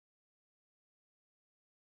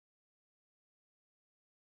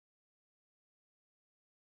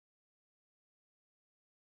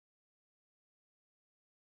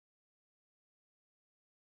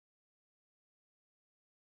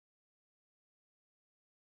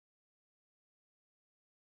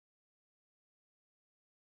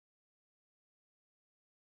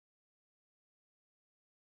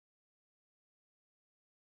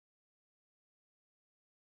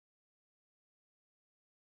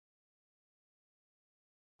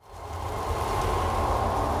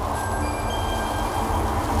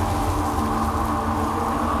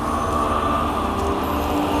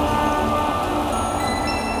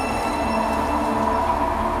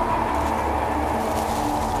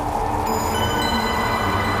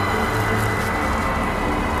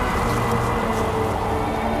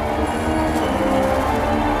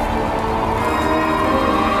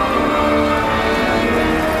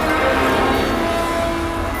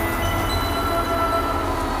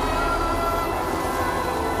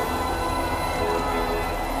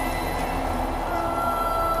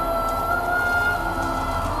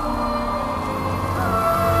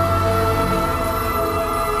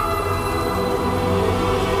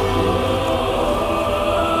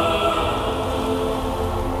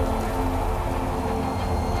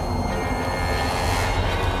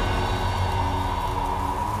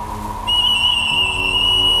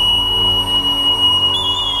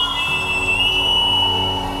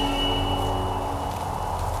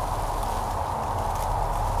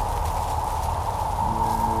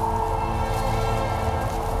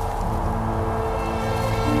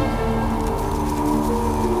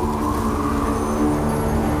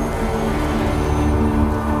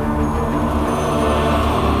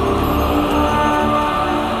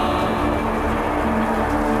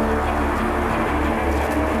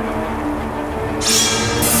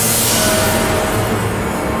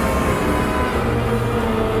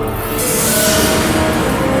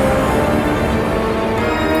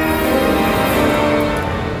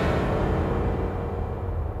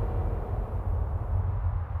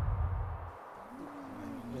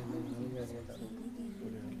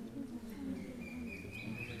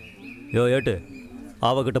யோ ஏட்டு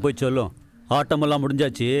அவகிட்ட போய் சொல்லும், ஆட்டமெல்லாம்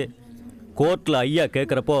முடிஞ்சாச்சு, கோர்ட்டில் ஐயா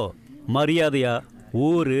கேட்குறப்போ மரியாதையா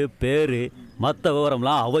ஊர் பேர் மற்ற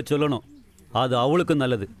விவரம்லாம் அவ சொல்லணும். அது அவளுக்கு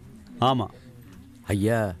நல்லது. ஆமாம்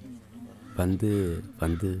ஐயா. வந்து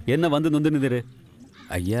என்ன வந்து நொந்து நிதிரு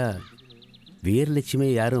ஐயா, வீரலட்சுமி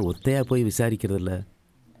யாரும் ஒத்தையா போய் விசாரிக்கிறதில்ல.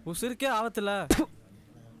 உசுருக்கே ஆபத்தில்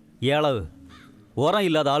ஏழவு உரம்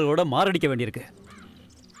இல்லாத ஆளோட மாரடிக்க வேண்டியிருக்கு.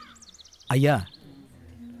 ஐயா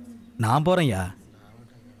நான் போகிறேன் ஐயா.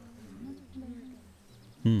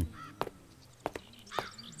 ம்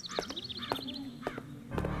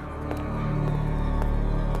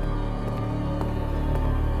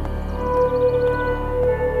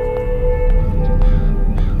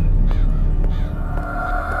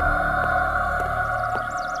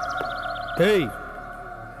ஏய்,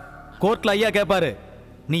 கோர்ட்ல ஐயா கேட்பாரு,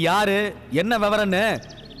 நீ யாரு என்ன விவரம்னு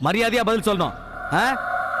மரியாதையா பதில் சொல்லணும்.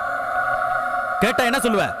 கேட்டா என்ன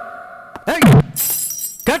சொல்லுவ?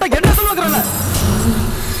 கேட்டா என்ன சொல்லுவாங்கறல?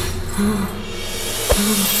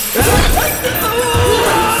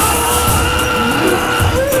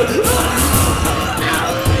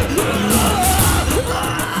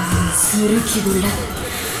 சிரிக்குதுள்ள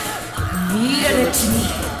வீரலட்சுமி,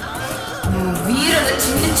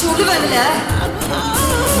 வீரலட்சுமி சொல்லுவல்ல.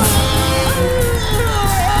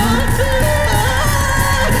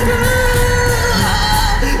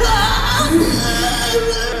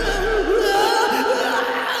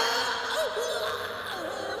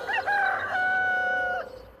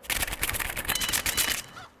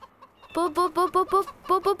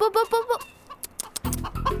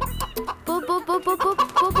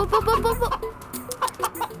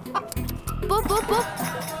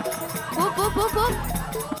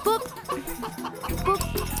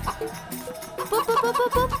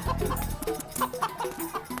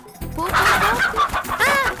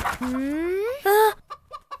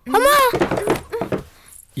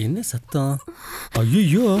 என்ன சத்தம்?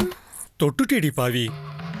 ஐயோ, தொட்டுட்டேடி பாவி.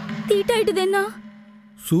 தீட்டாயிட்டுதேன்னா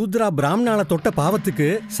சூத்ரா பிராமணால தொட்ட பாவத்துக்கு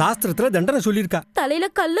சாஸ்திரத்துல தண்டனை சொல்லிருக்கா. தலையில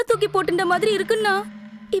கல்ல தூக்கி போட்டுட்ட மாதிரி இருக்குன்னா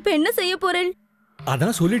இப்ப என்ன செய்ய போறேன்?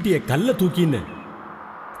 அதான் சொல்லிட்டியே, கல்ல தூக்கின்னு.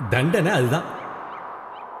 தண்டனை அதுதான்.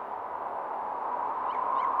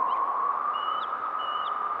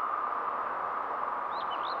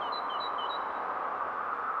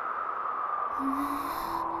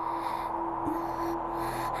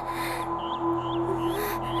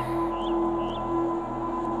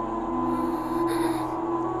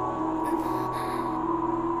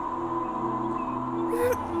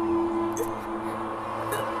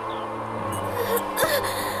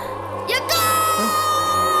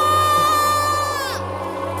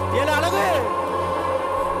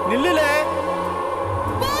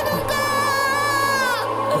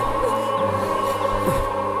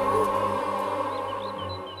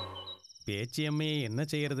 பேச்சியம்மையை என்ன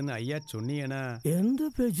செய்யறதுன்னு ஐயா சொன்னீங்கன்னா? எந்த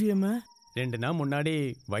பேச்சியம்மா? 2 நாள் முன்னாடி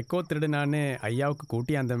வைக்கோ திருடுனான்னு ஐயாவுக்கு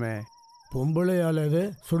கூட்டியாந்தமே. பொம்பளையால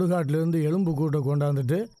சுடுகாட்டுல இருந்து எலும்பு கூட்ட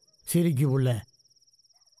கொண்டாந்துட்டு சிரிக்கி புள்ள.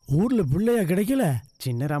 ஊர்ல பிள்ளையா கிடைக்கல.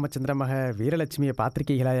 சின்ன ராமச்சந்திர மக வீரலட்சுமியை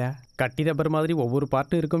பார்த்துருக்கீங்களாயா? கட்டி ரப்பர் மாதிரி ஒவ்வொரு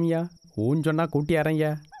பாட்டும் இருக்கும்யா. ஊன் சொன்னா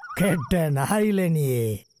கூட்டியாரையா. கேட்ட நாயில நீ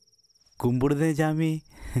கும்பிடுதே சாமி.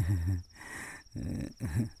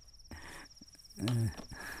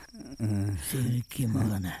 சிரிக்கி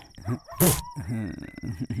மகன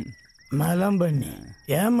மலம் பண்ணி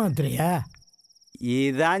ஏமாத்திரியா?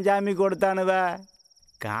 இதான் சாமி கொடுத்தானுவ.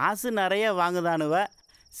 காசு நிறைய வாங்குதானுவ,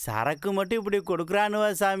 சரக்கு மட்டும் இப்படி கொடுக்குறானுவ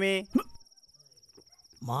சாமி.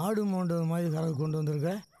 மாடு மோண்டது மாதிரி சரக்கு கொண்டு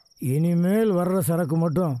வந்திருக்க. இனிமேல் வர்ற சரக்கு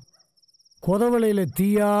மட்டும் கொதவளையில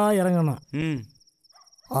தீயா இறங்கணும்.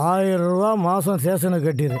 1000 ரூபா மாசம் சேஷனை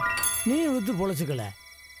கட்டிடு. நீ வித்து பொழைச்சிக்கல.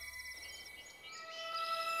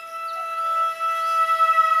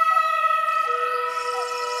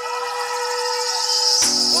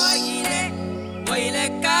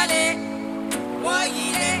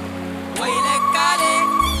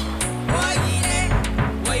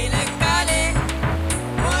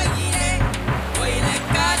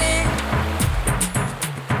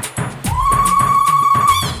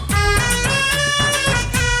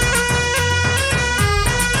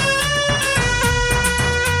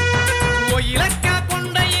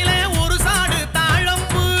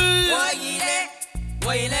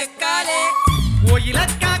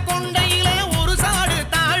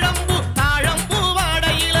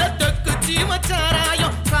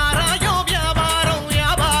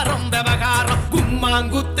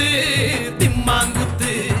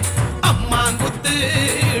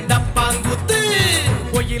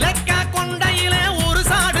 கொயிலக்கா கொண்டையில ஒரு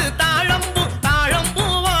சாடு தாழம்பு, தாழம்பு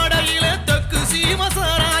வாடையில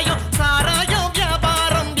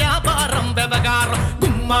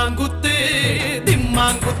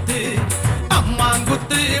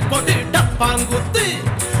டப்பாங்குத்து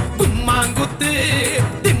கும்மாங்குத்து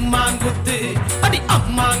திம்மாங்குத்து அடி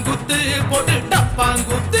அம்மாங்குத்து போட்டு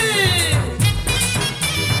டப்பாங்குத்து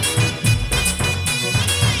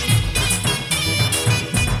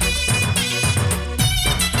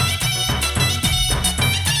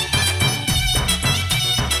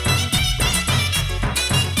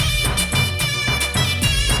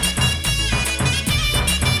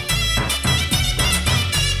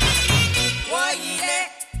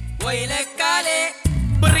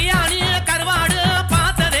பிரியாணி கருவாடு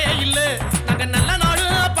பார்த்ததே இல்ல நாங்க நல்ல நாடு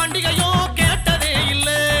பண்டிகையோ கேட்டதே இல்ல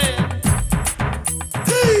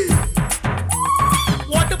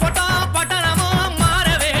ஓட்டு போட்டா பட்டணமோ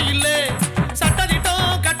மாறவே இல்ல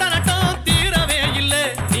சட்டதிட்டம் கட்டணட்டம் தீரவே இல்ல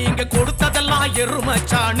நீங்க கொடுத்ததெல்லாம்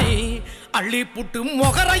எருமச்சாணி அள்ளி புட்டு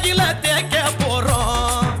முகரையில தேய்க்க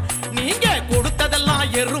போறோம் நீங்க கொடுத்ததெல்லாம்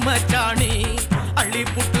எருமச்சாணி அள்ளி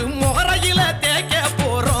புட்டு முகரையில தேய்க்க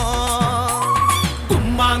போறோம்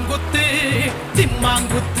கும்மாங்குத்து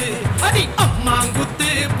திம்மாங்குத்து அடி அம்மாங்குத்து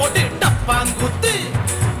போட்டு டப்பாங்குத்து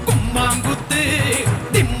கும்மாங்குத்து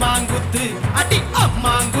திம்மாங்குத்து அடி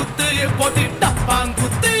அம்மாங்குத்து போட்டு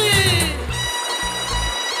டப்பாங்குத்து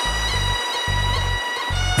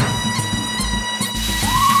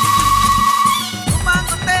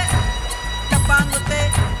கும்மாங்குத்து டப்பாங்குத்து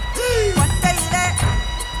கொண்டையிலே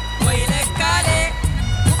ஒயிலே காலே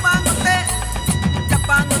கும்மாங்குத்து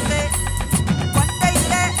டப்பாங்குத்து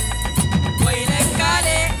கொண்டையிலே ஒயிலே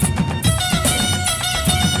காலே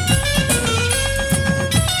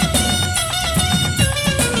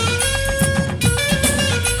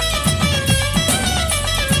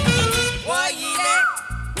ஒயிலே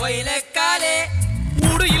ஒயிலே காலே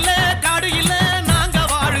ஊடு இல்ல காடு இல்ல நாங்க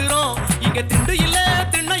வாழுறோம் இங்க திண்டு இல்ல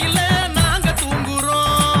திண்ணை இல்ல நாங்க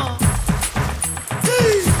தூங்குறோம்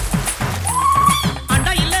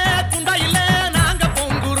அண்டா இல்ல குண்டா இல்ல நாங்க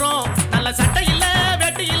பொங்குறோம் நல்ல சட்டை இல்ல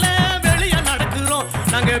வெட்டி இல்ல வெளிய நடக்குறோம்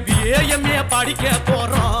நாங்க பிஏஎம்ஏ படிக்க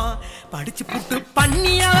போறோம் படிச்சு புட்டு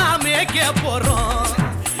பண்ணியா மேய்க்க போறோம்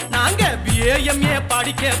நாங்க பிஏஎம்ஏ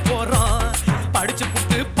படிக்க போறோம் படிச்சு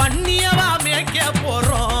புட்டு பண்ணியவா மேய்க்க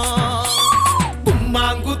போறோம்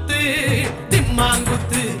கும்மாங்குத்து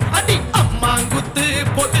திம்மாங்குத்து அடி அம்மாங்குத்து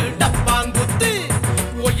போட்டு டப்பாங்குத்து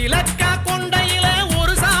ஒயிலக்கா கொண்டையில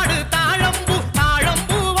ஒரு சாடு தாழம்பூ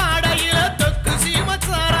தாழம்பூ வாடையில தொக்கு சீம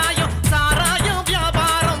சாராயம் சாராயம்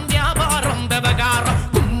வியாபாரம் வியாபாரம் விவகாரம்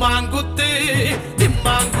கும்மாங்குத்து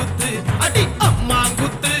திம்மாங்குத்து அடி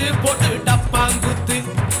அம்மாங்குத்து போட்டு டப்பாங்குத்து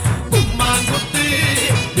கும்மாங்குத்து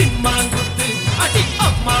திம்மாங்குத்து அடி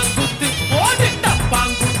அம்மாங்குத்து போட்டு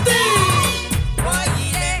டப்பாங்குத்து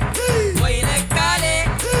ஒயிலே ஒயிலே காலே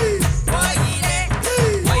ஒயிலே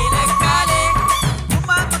ஒயிலே காலே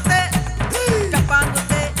கும்மாங்குத்து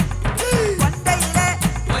டப்பாங்குத்து கொண்டையிலே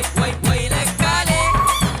ஒயிலே காலே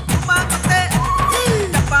கும்மாங்குத்து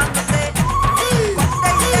டப்பாங்குத்து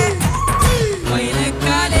கொண்டையிலே ஒயிலே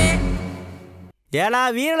காலே ஏலா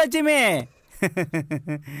வீரலட்சுமி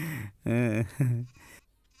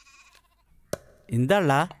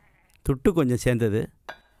இந்தாளா துட்டு கொஞ்சம் சேர்ந்தது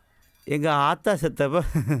எங்கள் ஆத்தா செத்தப்ப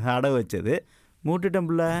அடகு வச்சது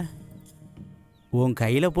மூட்டுட்டம்புல உன்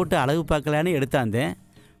கையில் போட்டு அழகு பார்க்கலான்னு எடுத்தாந்தேன்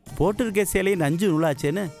போட்டிருக்க சேலையும் நஞ்சு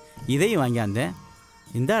நூலாச்சேன்னு இதையும் வாங்கியாந்தேன்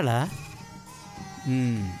இந்தாளா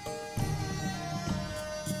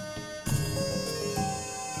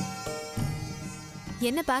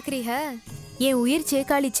என்ன பாக்குறீங்க? என் உயிர்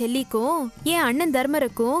சேக்காளி செல்லிக்கும் என் அண்ணன்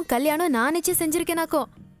தர்மருக்கும் கல்யாணம் நானே செஞ்சிருக்கேனாக்கோ.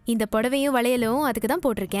 இந்த புடவையும் வளையலும் அதுக்கு தான்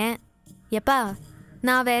போட்டிருக்கேன். எப்பா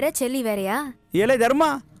நான் வேற செல்லி வேறையா? ஏலே தர்மா,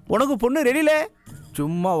 உனக்கு பொண்ணு ரெடியில?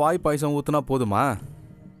 சும்மா வாய் பாயசம் ஊத்துனா போதுமா?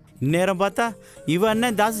 இந்நேரம் பார்த்தா இவ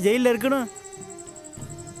அண்ணன் தாஸ் ஜெயிலில் இருக்கணும்.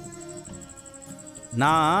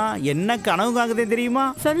 நான் என்ன கனவு காங்குதேன் தெரியுமா?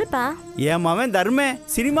 சொல்லுப்பா. என் மவன் தர்மே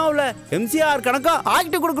சினிமாவில் எம்சிஆர் கணக்கா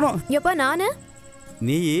ஆகிட்டு கொடுக்கணும். எப்பா நானு?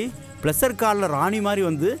 நீ ப்ளஸர் காலில் ராணி மாதிரி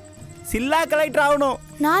வந்து சில்லா கலெக்டர் ஆகணும்.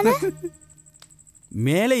 நானு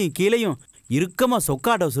மேலையும் கீழையும் இறுக்கமா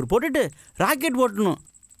சொக்கா டவுசர் போட்டுட்டு ராக்கெட் ஓட்டணும்.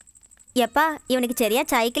 எப்பா இவனுக்கு சரியா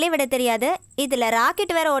சைக்கிளே விட தெரியாது, இதுல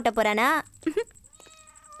ராக்கெட் வேற ஓட்ட போறானா?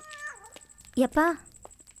 எப்பா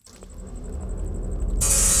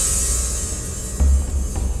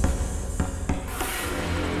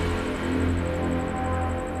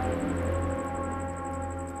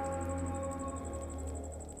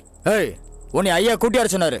ஏய், உன்னை ஐயா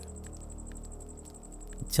கூட்டியார் சொன்னாரு.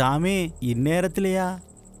 சாமி இந்நேரத்திலையா?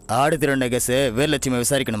 ஆடுதிரண்ட கேஸ் வீரலட்சுமி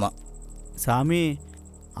விசாரிக்கணுமா? சாமி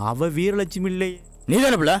அவ வீரலட்சுமி இல்லை.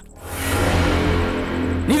 நீதானே பிள்ளை?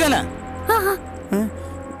 நீதானே?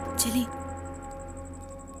 சரி,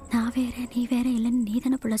 நான் வேற நீ வேற இல்லைன்னு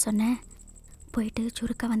நீதானே புள்ள சொன்ன. போயிட்டு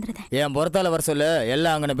சுருக்கா வந்துருதேன். என் பொறத்தால வர சொல்லு,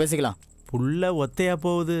 எல்லாம் அங்கே பேசிக்கலாம். புள்ள ஒத்தையா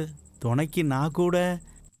போகுது, துணைக்கு நான் கூட.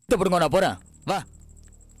 பிடுங்க, நான் போறேன். வா.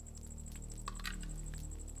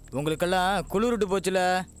 உங்களுக்கெல்லாம் குளிர்விட்டு போச்சுல.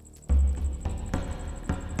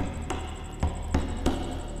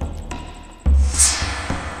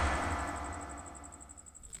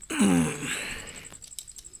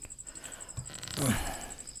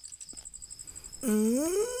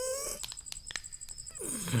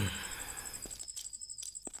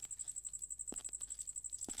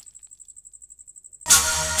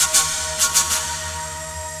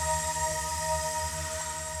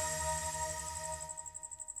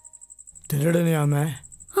 திருடனியாமே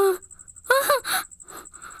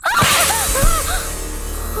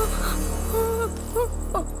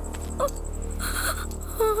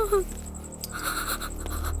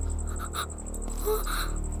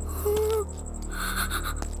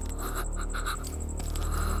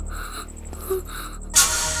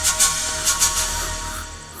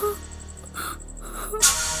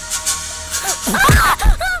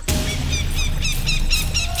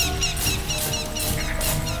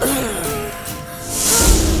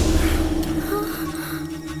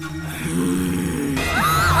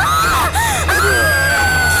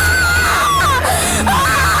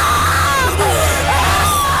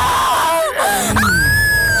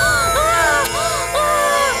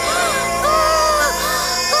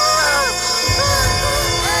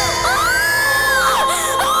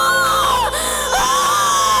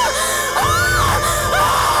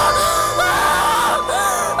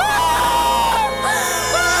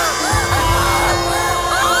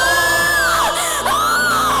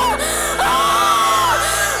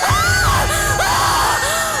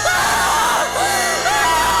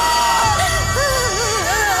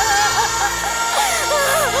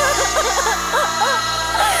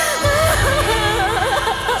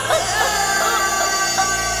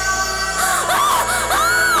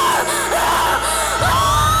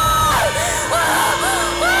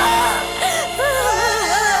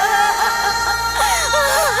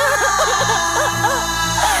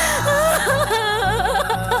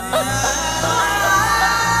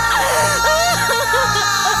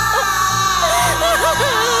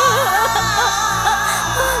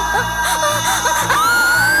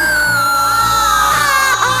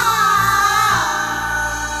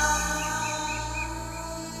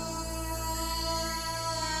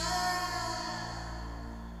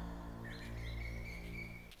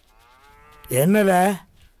என்னல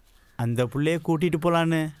அந்த பிள்ளைய கூட்டிட்டு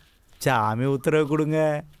போலான்னு சாமி உத்தரவு கொடுங்க.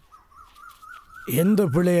 எந்த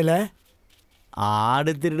பிள்ளையில?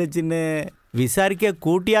 ஆடு திருடுச்சின்னு விசாரிக்க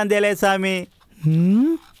கூட்டியாந்தேலே சாமி.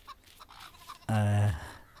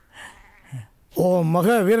 ஓ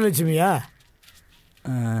மக வீரலட்சுமியா?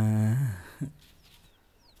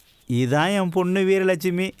 இதான் என் பொண்ணு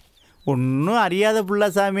வீரலட்சுமி. ஒன்றும் அறியாத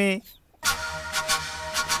புள்ள சாமி.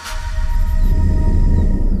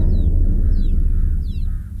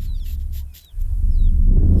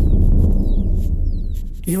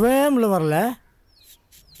 இவன் வரல.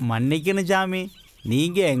 மன்னிக்கணும் சாமி,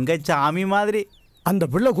 நீங்கள் எங்கள் சாமி மாதிரி. அந்த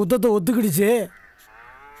பிள்ளை குத்தத்தை ஒத்துக்கிடுச்சு.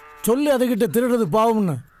 சொல்லு அதுக்கிட்ட திருடுறது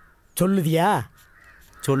பாவம்னு. சொல்லுதியா?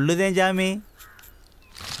 சொல்லுதேன் சாமி.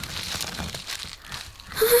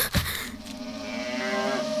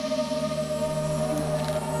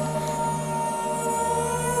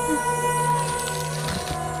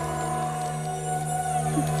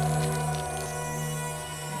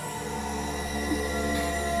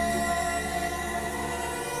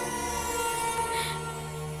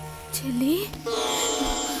 செல்லி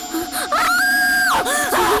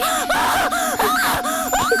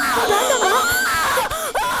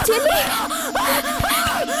செல்லி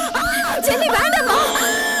செல்லி வேண்டாமா?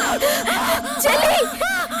 செல்லி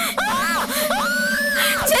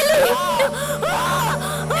செல்லி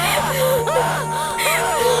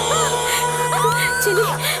செல்லி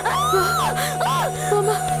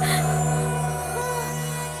மாமா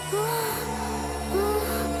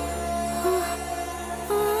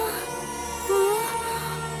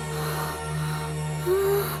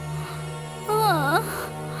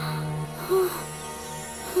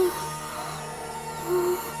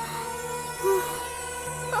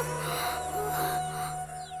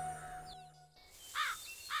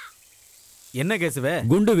என்ன கேசுவே?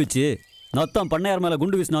 குண்டு வீச்சு நத்தம் பண்ணையார் மேல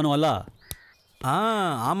குண்டு வீசினானும் அல்ல.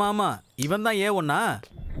 ஆமா ஆமா, இவன் தான் ஏன் ஒன்னா.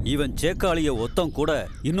 இவன் சேக்காளிய ஒத்தம் கூட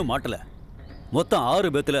இன்னும் மாட்டல. மொத்தம் 6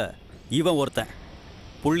 பேத்துல இவன் ஒருத்தன்.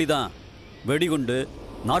 புள்ளிதான் வெடிகுண்டு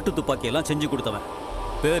நாட்டு துப்பாக்கி எல்லாம் செஞ்சு கொடுத்தவன்.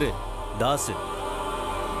 பேரு தாசு.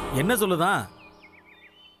 என்ன சொல்லுதான்?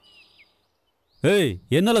 ஏய்,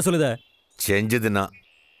 என்னல சொல்லுத? செஞ்சது நான்,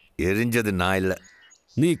 எரிஞ்சது நான் இல்லை.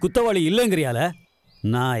 நீ குத்தவாளி இல்லைங்கிறியால?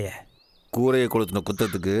 நாய கூரையை கொளுத்தின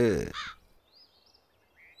குத்தத்துக்கு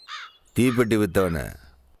தீப்பெட்டி வித்தவனை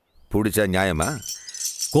பிடிச்சா நியாயமா?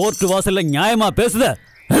 கோர்ட்டு வாசல்ல நியாயமா பேசுத?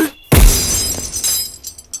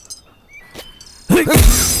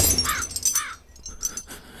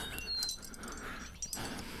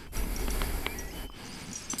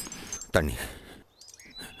 தண்ணி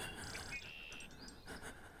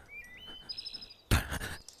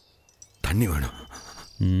தண்ணி வேணும்.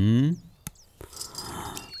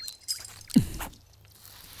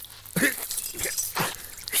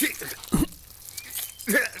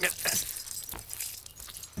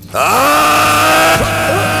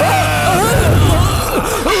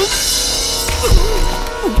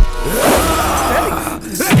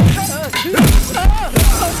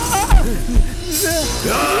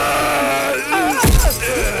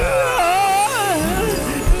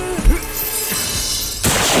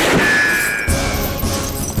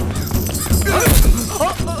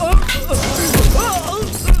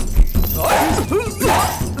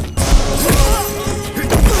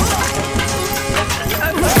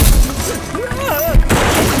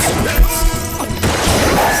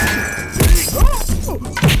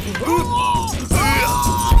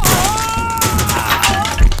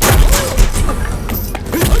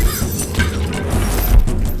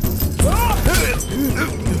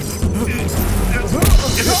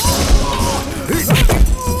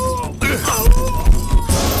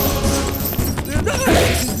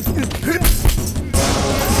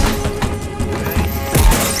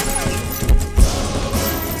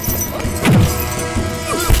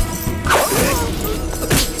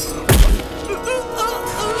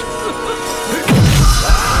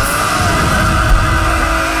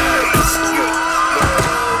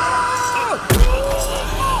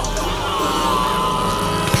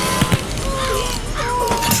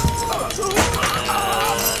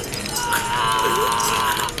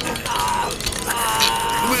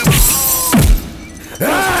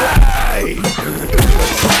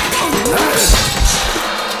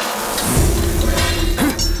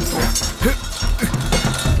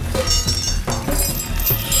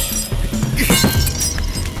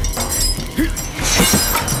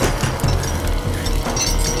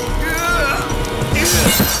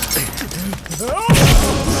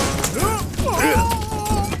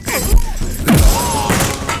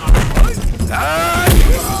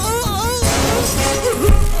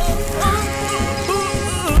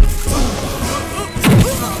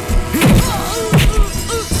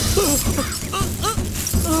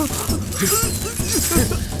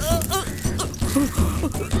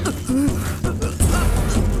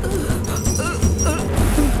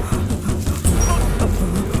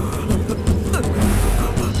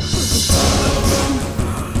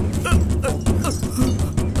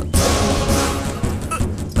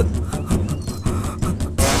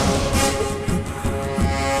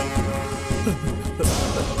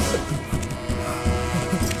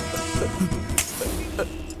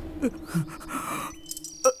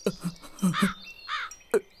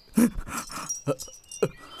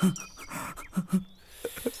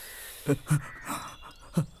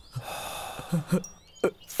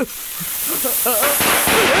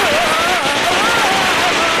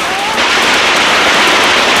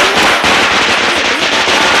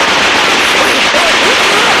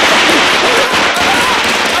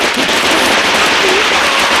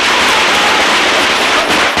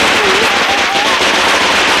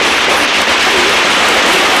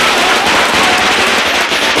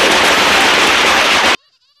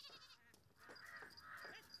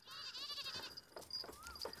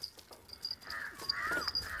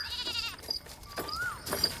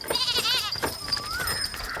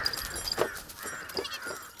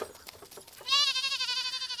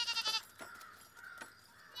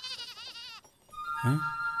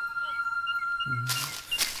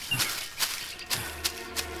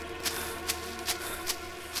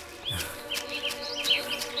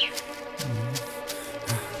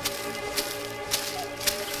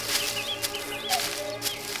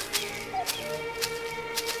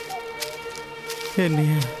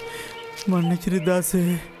 என்னைய மன்னிச்சிரு தாசு.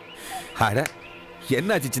 அட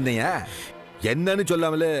என்னாச்சு சின்னையா? என்னன்னு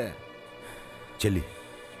சொல்லாமல. செல்லி,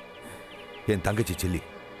 என் தங்கச்சி செல்லி.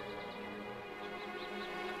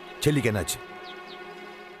 செல்லிக்கு என்னாச்சு?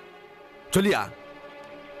 சொல்லியா?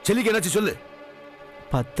 செல்லிக்கு என்னாச்சு சொல்லு.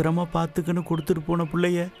 பத்திரமா பார்த்துக்கன்னு கொடுத்துட்டு போன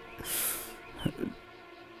பிள்ளைய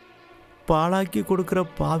பாழாக்கி கொடுக்கிற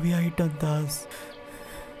பாவி ஆயிட்டான் தாஸ்.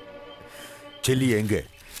 செல்லி எங்க?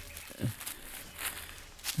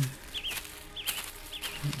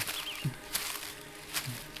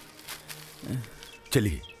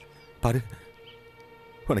 செல்லி பாரு,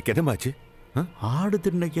 உனக்கு என்னமாச்சு? ஆடு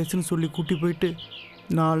தின்ன கேஸ்ன்னு சொல்லி கூட்டி போயிட்டு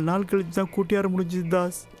 4 நாள் கழிச்சு தான் கூட்டியார முடிஞ்சது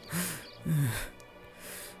தாஸ்.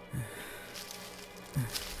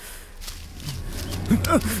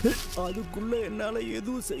 அதுக்குள்ள என்னால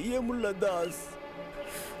எதுவும் செய்ய முடியல தாஸ்.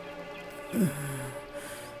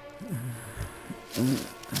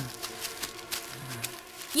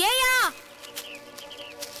 ஏயா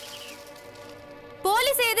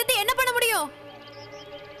போலீஸ் எதிர்த்து என்ன பண்ண முடியும்?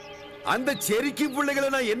 அந்த செரிக்கி பிள்ளைகளை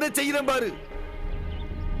நான் என்ன செய்யறேன் பாரு.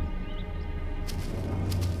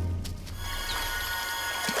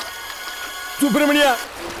 சுப்பிரமணியா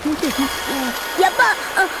அப்பா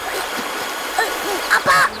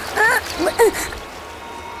அப்பா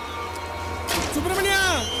சுப்பிரமணியா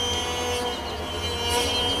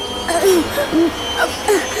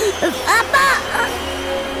அப்பா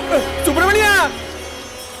சுப்பிரமணியா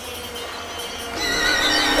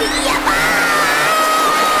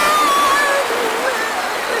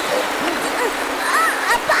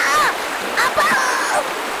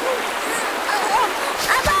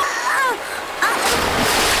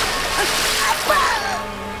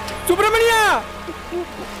சுப்பிரமணியா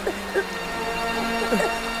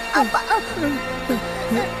அப்பா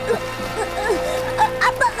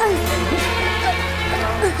அப்பா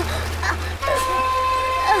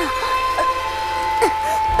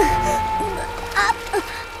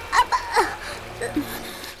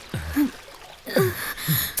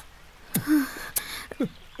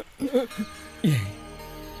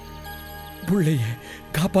புள்ளைய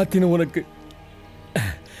காப்பாத்தின உனக்கு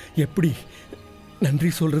எப்படி நன்றி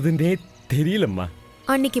சொல்றதுன்னே தெரியலம்மா.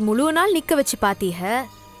 அன்னைக்கு முழு நாள் நிக்க வச்சு பாத்தீங்க,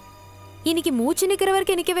 இன்னைக்கு மூச்சு நிக்கிற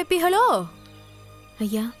வரைக்கும் நிக்க வைப்பீங்களோ?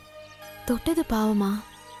 ஐயா தொட்டது பாவமா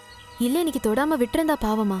இல்ல இன்னைக்கு தொடாம விட்டுருந்தா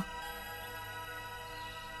பாவமா?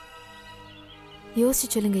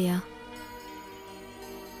 யோசிச்சு சொல்லுங்கய்யா.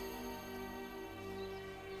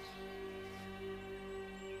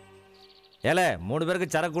 ஏல 3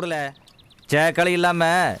 பேருக்கு சரக்கு கொடுல. சேக்களி இல்லாம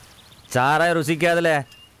சாராய ருசிக்காதுல.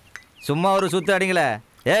 சும்மா ஒரு சுத்து அடிங்கள.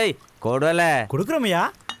 ஏய் கொடுல. கொடுக்குறோமையா?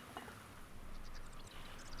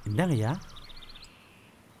 இந்தாங்கய்யா.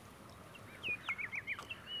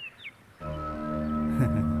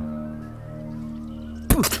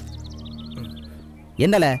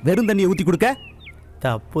 என்னல வெறும் தண்ணியை ஊத்தி கொடுக்க?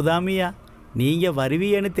 தப்புதாமியா, நீங்க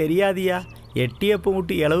வருவீன்னு தெரியாதியா. எட்டியப்ப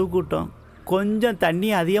விட்டு இளவு கூட்டம், கொஞ்சம் தண்ணி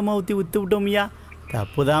அதிகமாக ஊற்றி வித்து விட்டோமியா.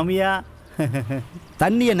 தப்புதாமியா.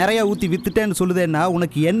 தண்ணியை நிறைய ஊத்தி வித்துட்டேன்னு சொல்லுதேன்னா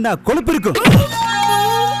உனக்கு என்ன கொழுப்பு இருக்கும்?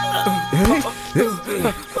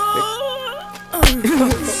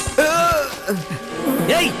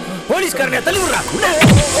 ஏய் போலீஸ்காரனை தள்ளி விடுறா.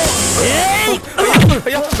 ஏய்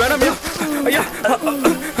ஐயா வேணாம்யா. ஐயா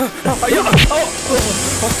ஐயா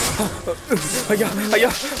ஐயா ஐயா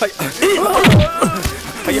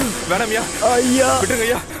ஐயா வேணாம்யா. ஐயா விட்டுருங்க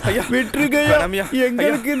ஐயா. ஐயா விட்டுருங்க வேணாம்யா.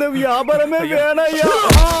 எங்களுக்கு இந்த வியாபாரமே வேணாயா.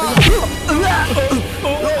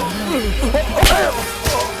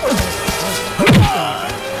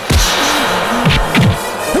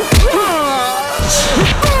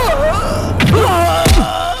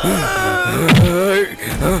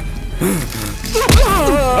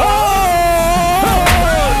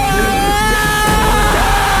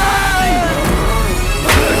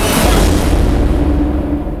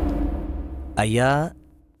 ஐயா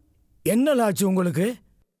என்னலாச்சு உங்களுக்கு?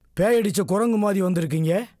 பேயடிச்ச குரங்கு மாதிரி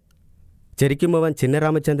வந்திருக்கீங்க. செரிக்குமவன் சின்ன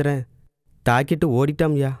ராமச்சந்திரன் தாக்கிட்டு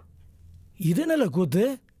ஓடிட்டாம்யா. இது நல்ல கூத்து.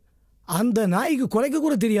 அந்த நாய்க்கு குறைக்க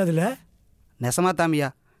கூட தெரியாதுல்ல. நெசமா தாமியா,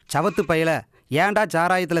 சவத்து பையில ஏன்டா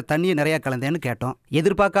சாராயத்தில் தண்ணியை நிறையா கலந்தேன்னு கேட்டோம்.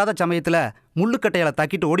 எதிர்பார்க்காத சமயத்தில் முள்ளுக்கட்டையால்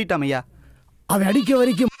தாக்கிட்டு ஓடிட்டாமையா. அவன் அடிக்க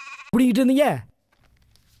வரைக்கும் பிடிக்கிட்டு இருந்தீங்க.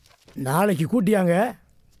 நாளைக்கு கூட்டியாங்க.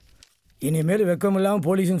 இனிமேல் வெக்கம் இல்லாமல்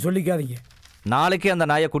போலீஸ்னு சொல்லிக்காதீங்க. நாளைக்கு அந்த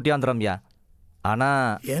நாயை குட்டியாந்துறோம்யா. ஆனா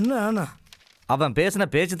என்ன ஆனா அவன் பேசின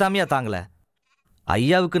பேச்சு தாமியா தாங்கல.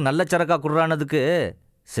 ஐயாவுக்கு நல்ல சரக்கா குடுறானதுக்கு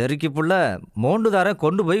செருக்கி புள்ள மோண்டுதாரன்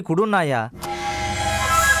கொண்டு போய் குடுனாயா.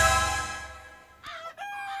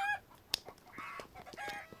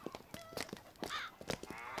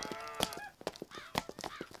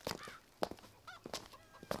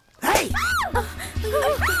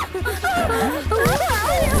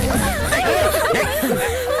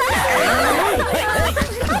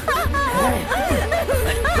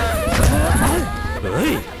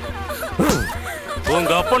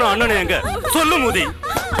 உங்க அப்பனும் அண்ணன் எங்க சொல்லு மூதி.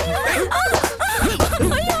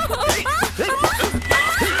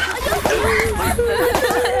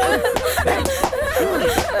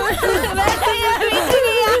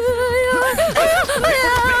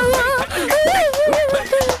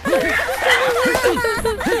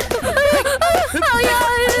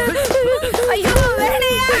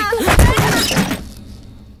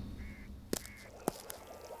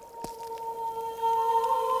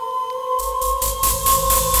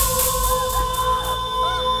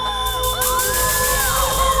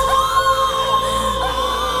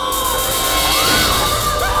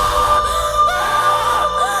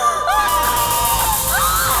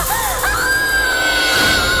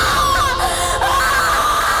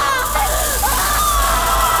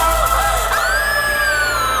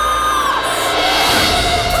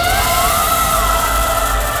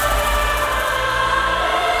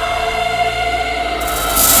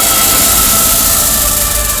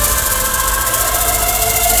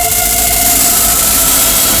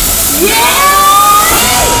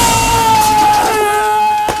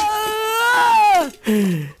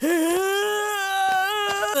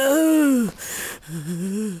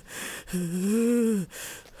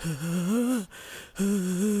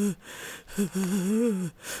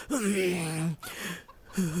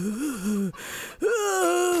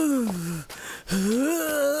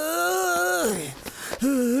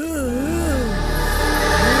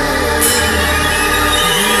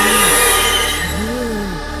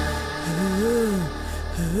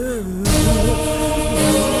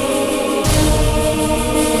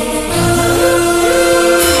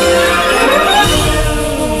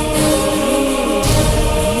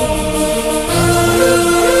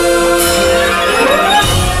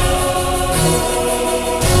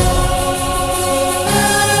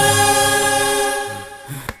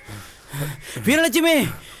 வீரலட்சுமி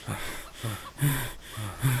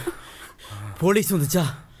போலீஸ் வந்துச்சா?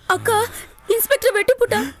 அக்கா இன்ஸ்பெக்டர் வெட்டி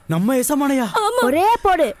போட்டா. நம்ம எசமானையா? ஒரே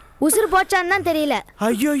போடு உசுறு போச்சான்னு தான் தெரியல.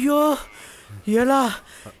 ஐயோ ஏலா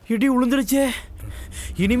இடி உளுந்துருச்சே.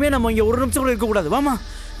 இனிமே நம்ம இங்க ஒரு நிமிஷம் கூட இருக்க கூடாது. வாமா.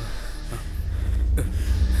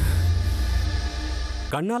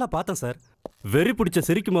 கண்ணால பார்த்தேன் சார். வெறி பிடிச்ச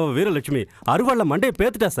சிரிக்குமா வீரலட்சுமி அருவாள்ல மண்டையை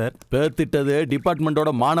பேத்துட்டா சார். பேத்துட்டது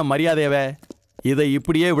டிபார்ட்மெண்டோட மான மரியாதையவே. இதை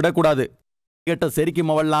இப்படியே விடக்கூடாது. கேட்ட செரிக்கு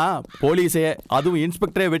மவெல்லாம் போலீஸே அதுவும்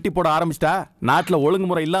இன்ஸ்பெக்டரே வெட்டி போட ஆரம்பிச்சிட்டா நாட்டில்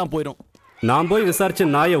ஒழுங்குமுறை இல்லாம போயிடும். நான் போய் விசாரிச்சு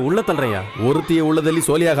நாயை உள்ள தள்ளுறையா? ஒருத்திய உள்ளதள்ளி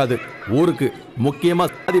சோலியாகாது. ஊருக்கு முக்கியமா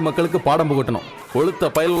சாதி மக்களுக்கு பாடம் புகட்டணும்.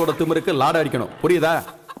 கொளுத்த பயல்களோட திமிருக்கு லாட அடிக்கணும். புரியுதா?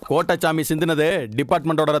 கோட்டச்சாமி சிந்தினது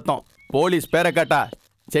டிபார்ட்மெண்டோட ரத்தம். போலீஸ் பேரை கேட்டா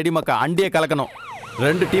செடி மக்கா அண்டியை கலக்கணும்.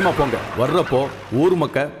 2 டீமா போங்க. வர்றப்போ ஊர்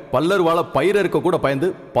மக்க பல்லர் வாழ பயிர இருக்க கூட பயந்து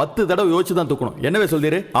 10 தடவை யோசிச்சு தான் தூக்கணும். என்னவே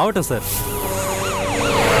சொல்றீரு? ஆகட்டும் சார்.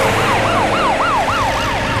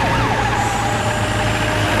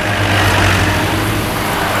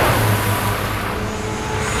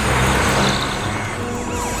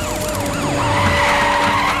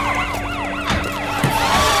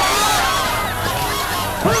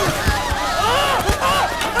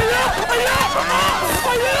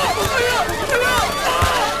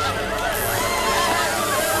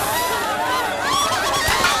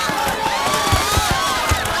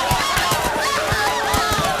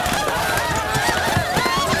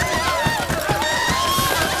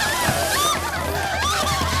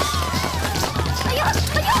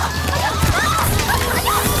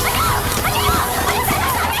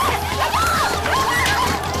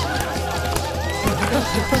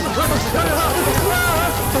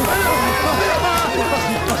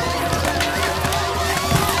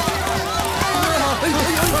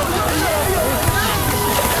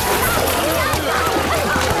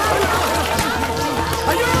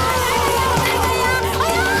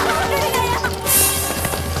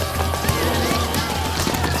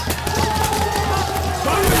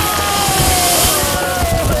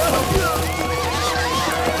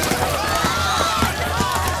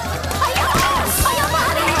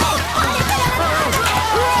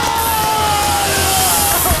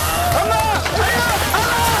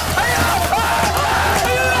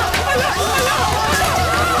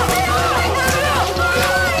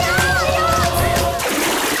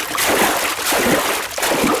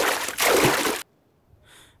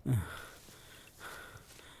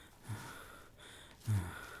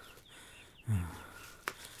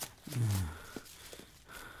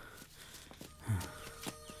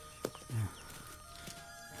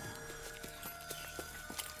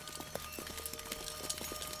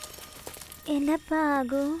 என்னப்பா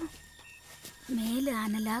ஆகும்? மேல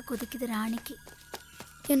அனலா கொதிக்குது ராணிக்கு.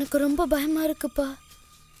 எனக்கு ரொம்ப பயமா இருக்குப்பா.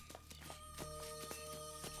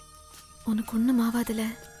 உனக்கு ஒண்ணும் ஆவாதுல,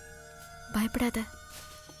 பயப்படாத.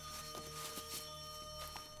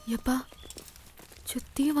 எப்பா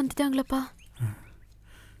சுத்தியும் வந்துட்டாங்களப்பா.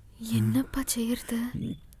 என்னப்பா செய்யறது?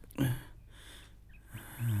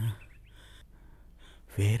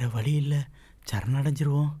 வேற வழி இல்ல,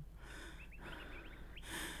 சரணடைஞ்சிருவோம்.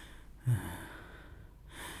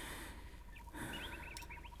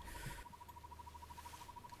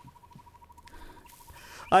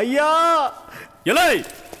 ஐயா எலை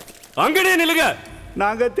அங்கனே நில்லுங்க.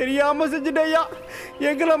 நாங்க தெரியாம செஞ்சுட்டோம் ஐயா.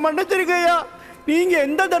 எங்களை மன்னிச்சிருக்க ஐயா. நீங்க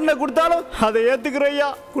எந்த தண்டனை கொடுத்தாலும் அதை ஏத்துக்கிறோம் ஐயா.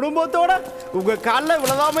 குடும்பத்தோட உங்க காலில்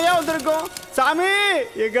விழதாமையா வந்திருக்கோம். சாமி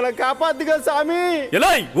எங்களை காப்பாத்துக்க சாமி.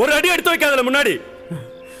 எலை ஒரு அடி எடுத்து வைக்காதல முன்னாடி.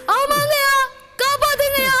 ஆமாங்கய்யா,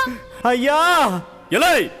 காப்பாத்துங்கய்யா. ஐயா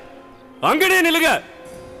எலை அங்கனே நில்லுங்க.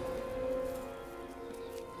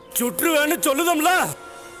 சுற்றுவேன்னு சொல்லுதம்ல.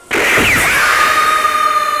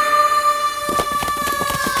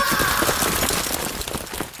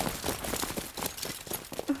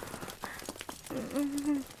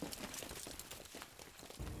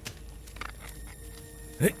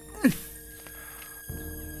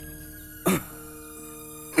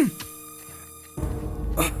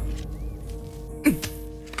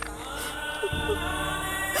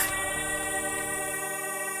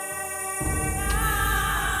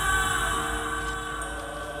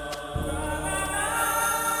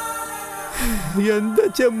 எந்த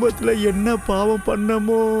ஜென்மத்துல என்ன பாவம்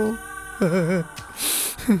பண்ணமோ?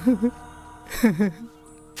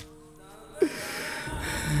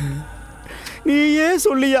 நீ ஏன்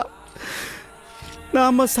சொல்லியா?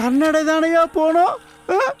 நாம சன்னடை தானையா போனோம்,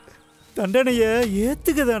 தண்டனைய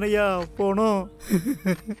ஏத்துக்க தானையா போனோம்.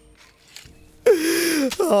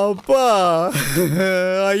 அப்பா,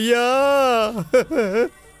 ஐயா,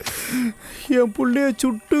 என் புள்ளைய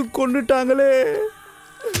சுட்டு கொண்டுட்டாங்களே.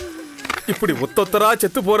 இப்படி ஒத்தொத்தரா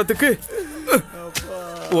செத்து போறதுக்கு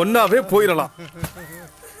ஒன்னாவே போயிடலாம்.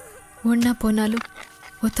 ஒன்னா போனாலும்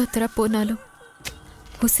ஒத்தொத்தரா போனாலும்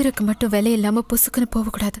உசுருக்கு மட்டும் விலை இல்லாம பொசுக்குன்னு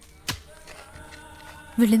போகக்கூடாது.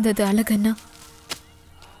 விழுந்தது அழகன்னா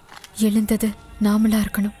எழுந்தது நாமளா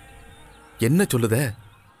இருக்கணும். என்ன சொல்லுத?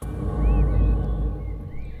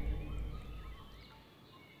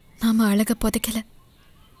 நாம அழக புதைக்கல,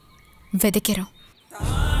 விதைக்கிறோம்.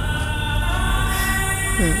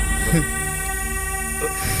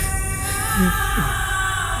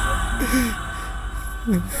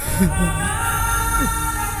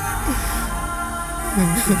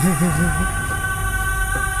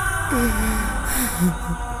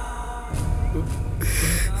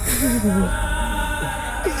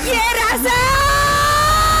 ये राजा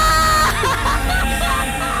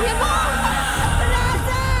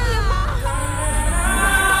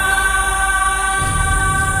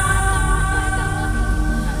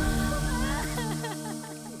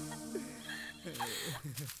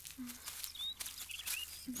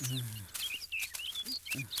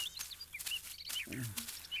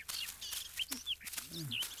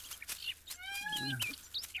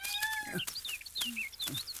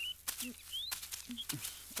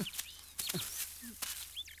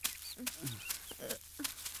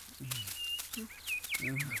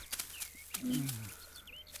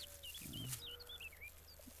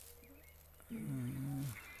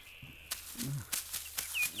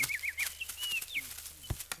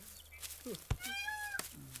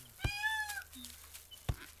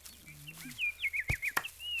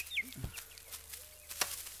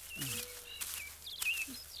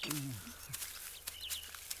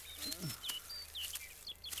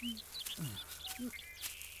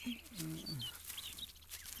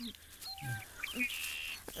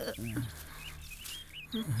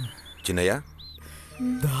சின்னையா,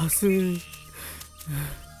 தாசு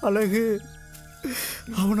அழகு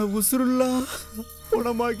அவனை உசுருல்லா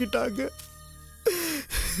குணமாக்கிட்டாங்க.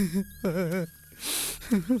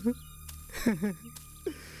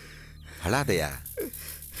 அழாதையா,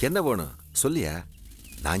 என்ன வேணும் சொல்லியா,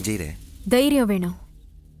 நான் செய்றேன். தைரியம் வேணும்.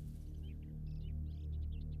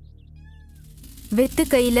 வெத்து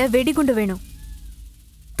கையில வெடிகுண்டு வேணும்.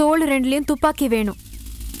 தோள் ரெண்டுலயும் துப்பாக்கி வேணும்.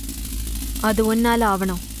 அது ஒன்னால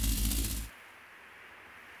ஆவணும்.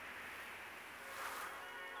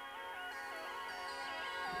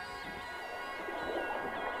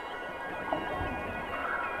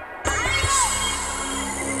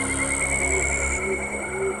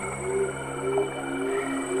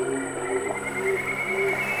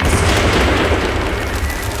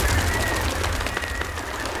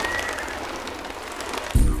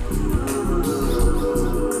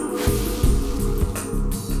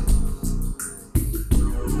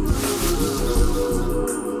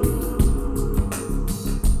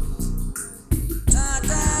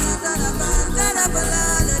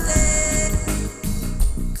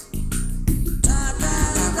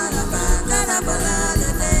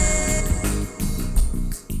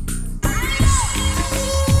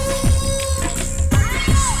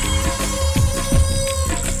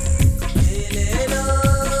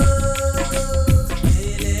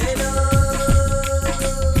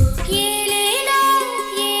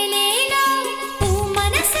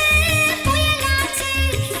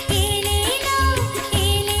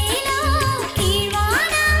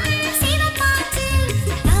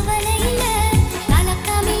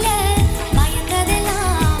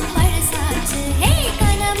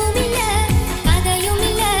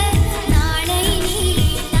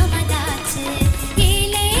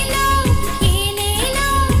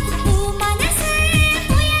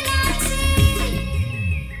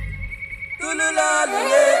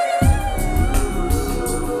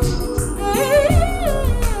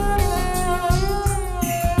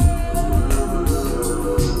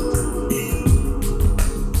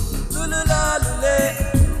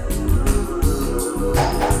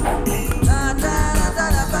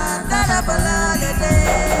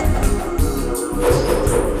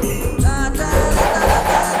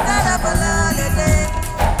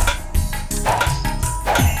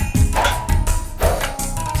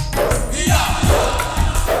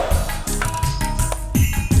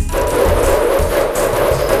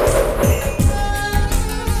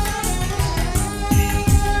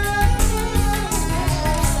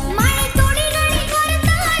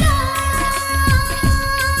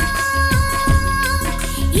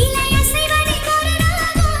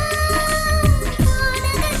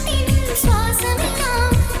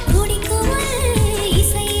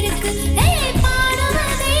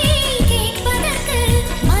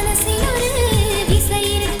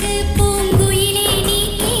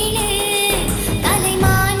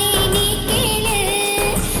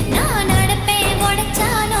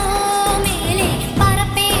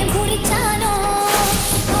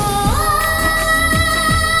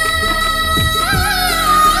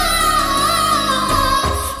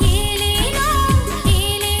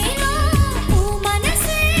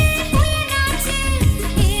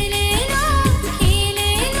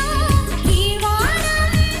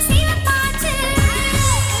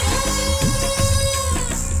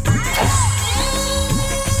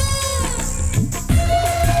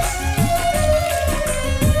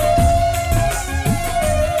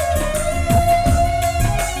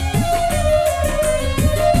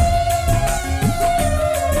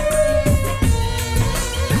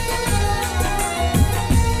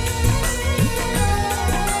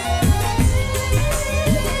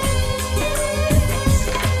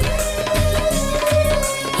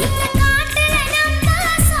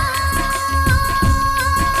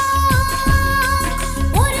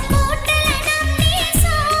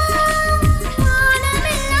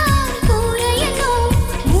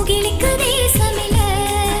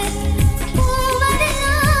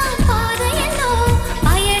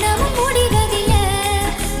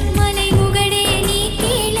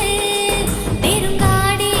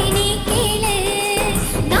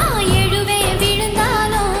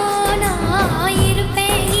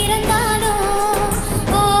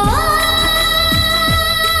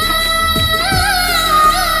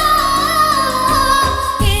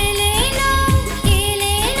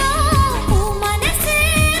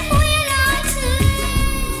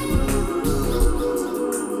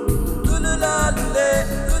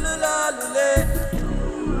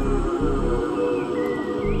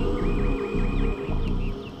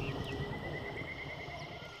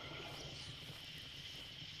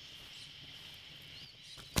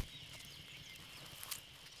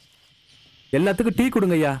 எல்லாத்துக்கும் டீ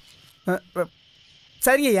கொடுங்க ஐயா.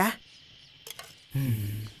 சரி ஐயா.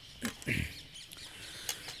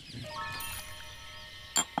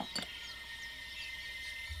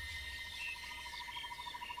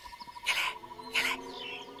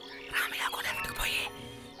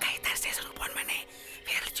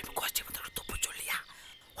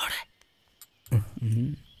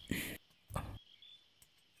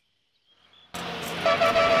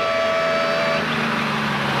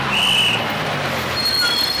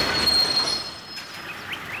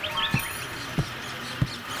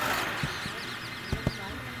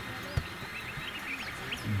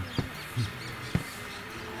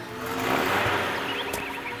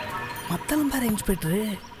 மத்தளம் பாரு இன்ஸ்பெக்டர்.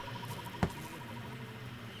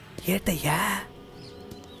 ஏட்டையா?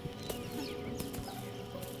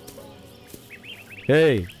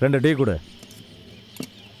 ஏய் 2 டீ கொடு.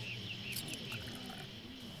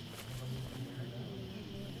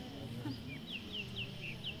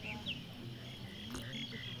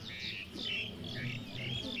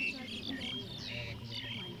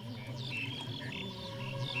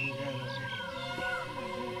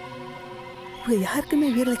 யாருக்குமே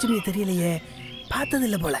வீரலட்சுமியை தெரியலையே,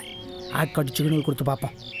 பார்த்ததில்லை போல. ஆட்காட்டு சிக்னல் கொடுத்து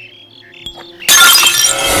பார்ப்போம்.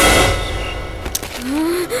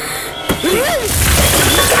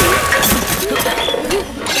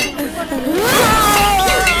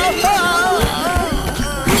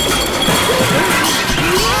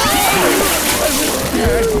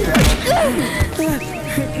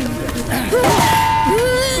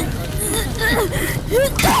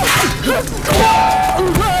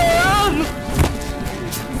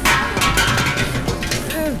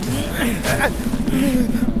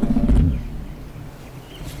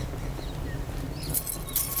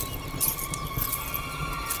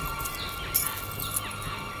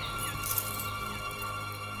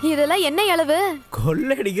 இதெல்லாம் என்ன அளவு?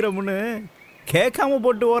 கொள்ளை அடிக்கிறோம்னு கேட்காம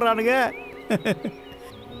போட்டு ஓடுறானுங்க.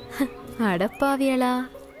 அடப்பாவியலா.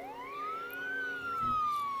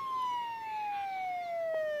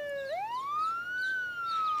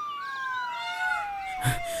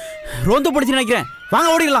 ரோந்து பிடிச்சு நினைக்கிறேன்.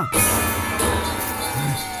 வாங்க ஓடிடலாம்.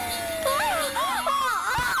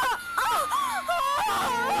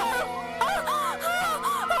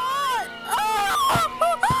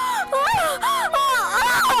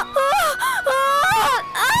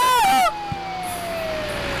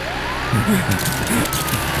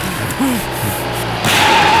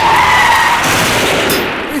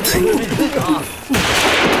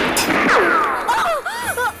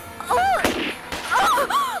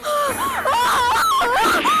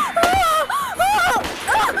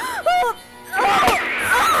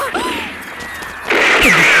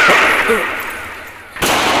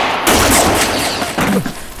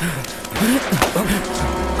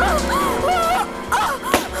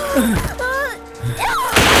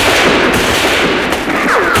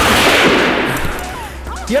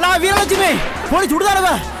 வீரலட்சுமி போலீஸ் விடுதானவ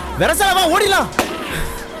வெரசலவா ஓடிலாம்.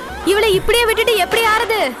 இவளை இப்படியே விட்டுட்டு எப்படி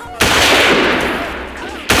ஆறுது?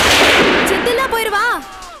 செத்தில்லா போயிருவா.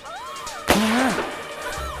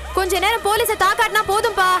 கொஞ்ச நேரம் போலீஸை தாக்காட்டினா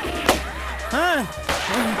போதும்பா.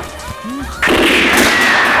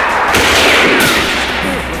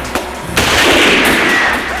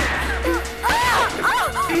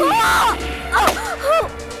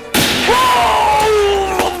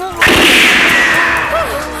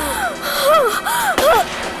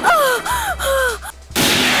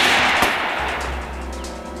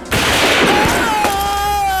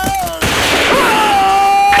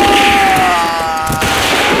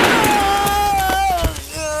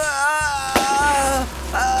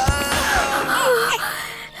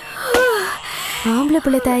 ஆம்பளை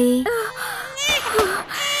பிள்ளை தாயி.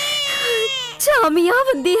 சாமியா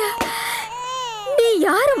வந்திய? நீ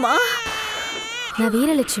யாருமா? நான்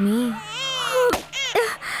வீரலட்சுமி.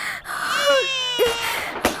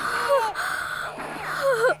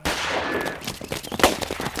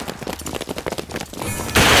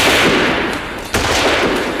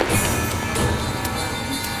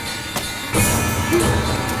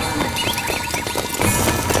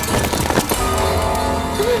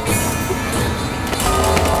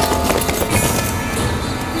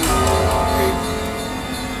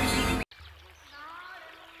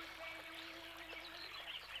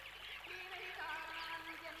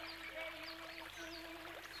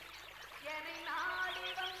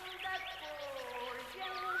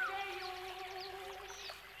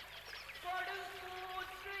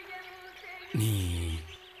 நீ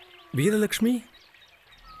வீரலட்சுமி?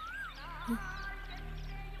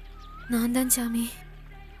 நான் தான் சாமி.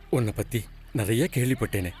 உன்னை பத்தி நிறைய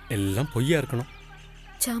கேள்விப்பட்டேனே, எல்லாம் பொய்யா இருக்கணும்.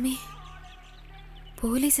 சாமி,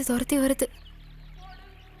 போலீஸ் துரத்தி வருது.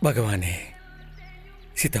 பகவானே,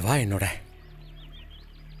 சித்தவா என்னோட.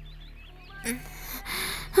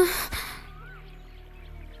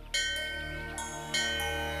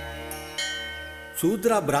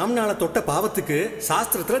 சூத்ரா பிராமணால தொட்ட பாவத்துக்கு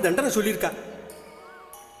சாஸ்திரத்துல தண்டனை சொல்லியிருக்கா.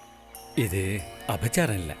 இது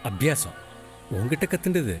அபச்சாரம் இல்ல, அபியாசம். உங்ககிட்ட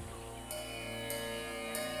கத்துண்டது.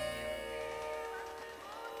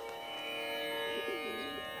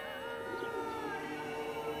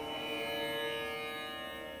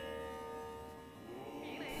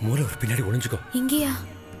 மூளை ஒரு பின்னாடி ஒளிஞ்சுக்கோ. இங்கேயா?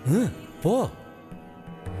 போ.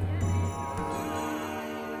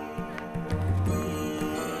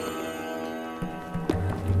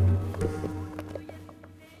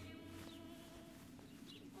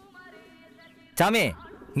 சாமி,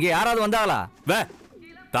 இங்க யாராவது வந்தாங்களா? வே,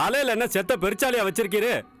 தலையில என்ன செத்த பெருச்சாலியா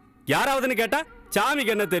வச்சிருக்கீரு? யாராவதுன்னு கேட்டா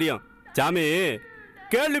சாமிக்கு என்ன தெரியும்? சாமி,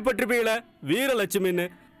 கேள்விப்பட்டிருப்பீங்களே வீரலட்சுமின்னு.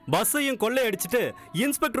 பஸ்ஸையும் கொள்ளை அடிச்சுட்டு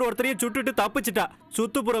இன்ஸ்பெக்டர் ஒருத்தரையும் சுட்டுட்டு தப்பிச்சிட்டா.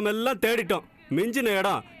 சுத்துப்புறம் எல்லாம் தேடிட்டோம். மிஞ்சின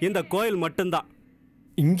இடம் இந்த கோயில் மட்டும்தான்.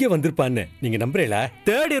 இங்கே வந்திருப்பான்னு நீங்க நம்புறீங்களா?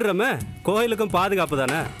 தேடிடுறோமே, கோயிலுக்கும் பாதுகாப்பு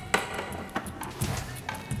தானே.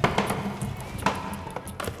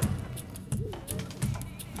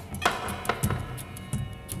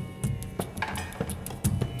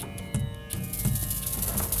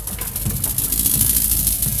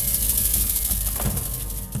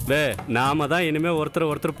 நாம தான் இனிமே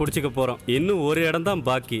ஒருத்தர் பிடிச்சிக்க போறோம். இன்னும் ஒரு இடம் தான்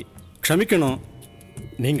பாக்கி. க்ஷமிக்கணும்,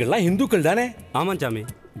 நீங்கள்லாம் இந்துக்கள் தானே? ஆமாம் சாமி.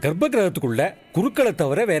 கர்ப்ப கிரகத்துக்குள்ள குருக்களை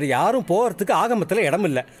தவிர வேற யாரும் போறதுக்கு ஆகமத்தில் இடம்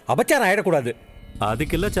இல்லை. அபச்சாரம் ஆயிடக்கூடாது.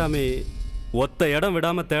 அதுக்கு இல்லை சாமி, ஒத்த இடம்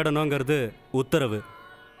விடாம தேடணுங்கிறது உத்தரவு.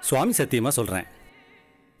 சுவாமி சத்தியமா சொல்றேன்,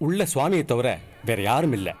 உள்ள சுவாமியை தவிர வேற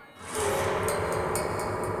யாரும் இல்லை.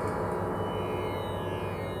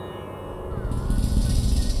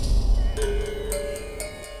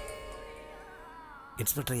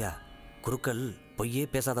 இன்ஸ்பெக்டர் ஐயா, குருக்கள் பொய்யே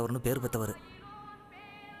பேசாதவர்னு பேர் பெற்றவர்.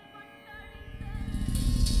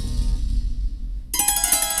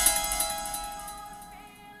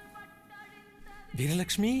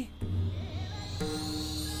 வீரலட்சுமி,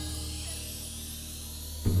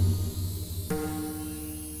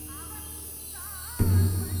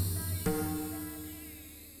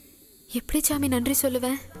 எப்படி சாமி நன்றி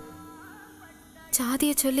சொல்லுவேன்?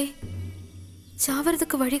 சாதிய சொல்லி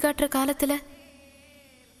சாவறதுக்கு வழிகாட்டுற காலத்துல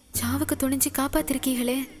சாவுக்கு துணிஞ்சு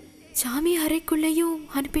காப்பாத்திருக்கீங்களே. சாமி அறைக்குள்ளேயும்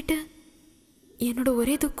அனுப்பிட்டு என்னோட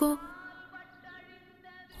ஒரே துக்கம்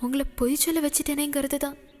உங்களை பொய் சொல்ல வச்சுட்டேனேங்கிறது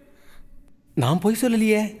தான். நான் பொய்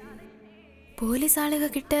சொல்லலையே. போலீஸ் ஆளுக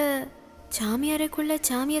கிட்ட சாமி அறைக்குள்ள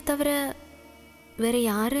சாமியை தவிர வேற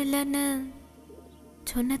யாரும் இல்லைன்னு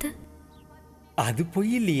சொன்னது அது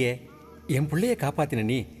பொய் இல்லையே. என் பிள்ளைய காப்பாத்தின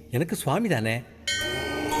நீ எனக்கு சுவாமி தானே.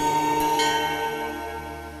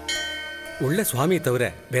 உள்ள சுவாமியை தவிர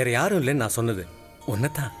வேற யாரும் இல்லைன்னு நான் சொன்னது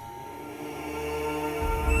ஒன்னதான்.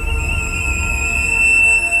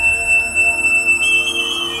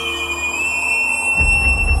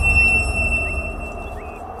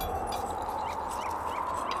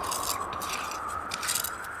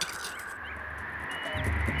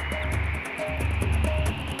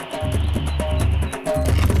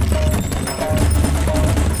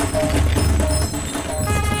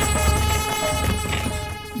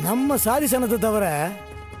 நம்ம சாதி சனத்தை தவிர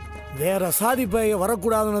வேற சாதி பைய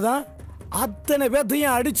வரக்கூடாதுன்னு தான் அத்தனை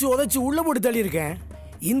பேர்த்தையும் அடிச்சு உதைச்சு உள்ள போட்டு தள்ளியிருக்கேன்.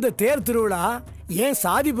 இந்த தேர் திருவிழா ஏன்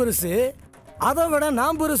சாதி பெருசு, அதை விட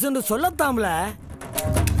நான் பெருசுன்னு சொல்லத்தாம்ல.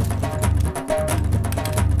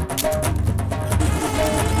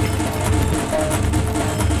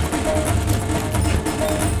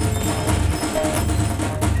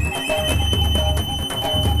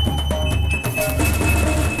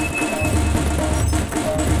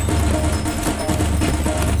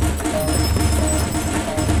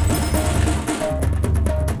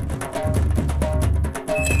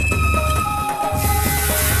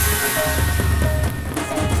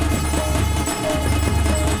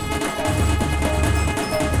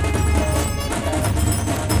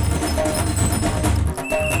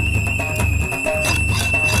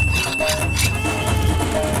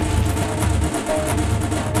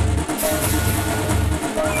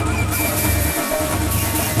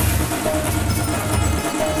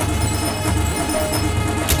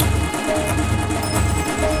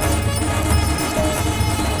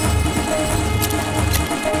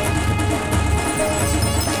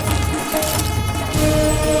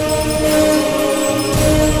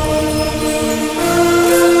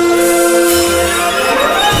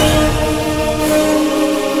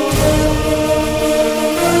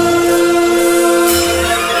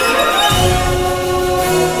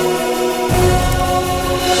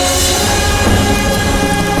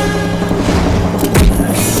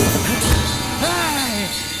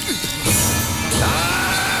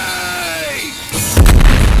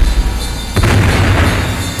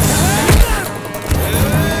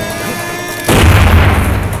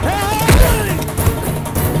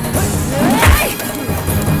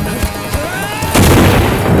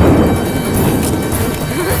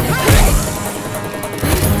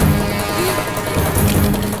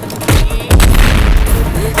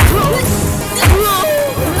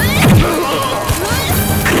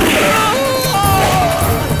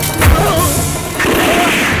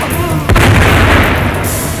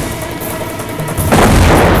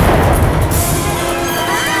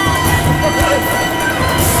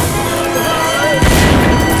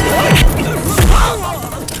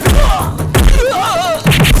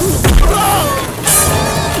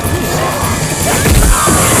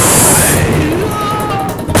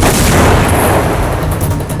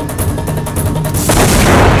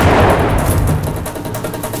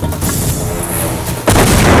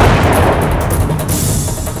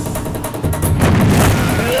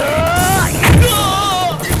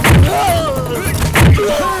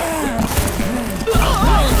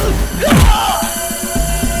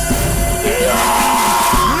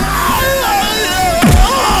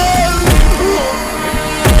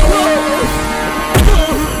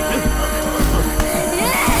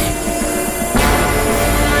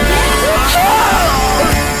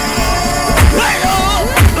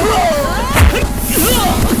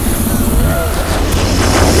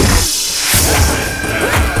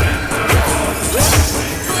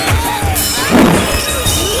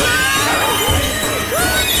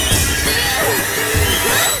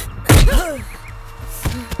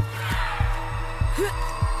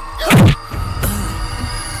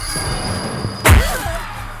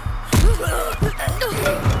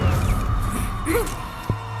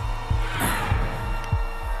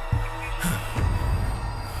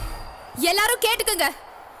 எல்லாரும் கேட்டுக்குங்க.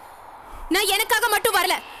 நான் எனக்காக மட்டும்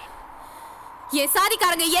வரல, என்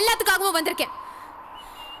சாதிக்காரங்க எல்லாத்துக்காகவும் வந்திருக்கேன்.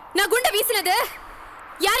 நான் குண்ட வீசினது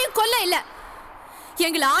யாரையும் கொல்ல இல்ல.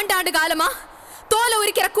 எங்களை ஆண்டாண்டு காலமா தோலை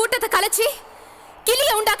உரிக்கிற கூட்டத்தை கலைச்சி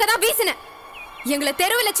கிளிய உண்டாக்கதான் வீசினேன். எங்களை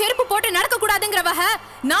தெருவில் செருப்பு போட்டு நடக்க கூடாதுங்கிற வகை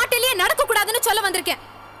நாட்டிலேயே நடக்க கூடாதுன்னு சொல்ல வந்திருக்கேன்.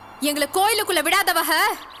 எங்களை கோயிலுக்குள்ள விடாத வகை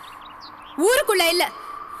ஊருக்குள்ள இல்ல,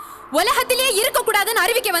 உலகத்திலேயே இருக்க கூடாதுன்னு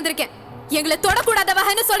அறிவிக்க வந்திருக்கேன். எங்களை தொடக்கூடாத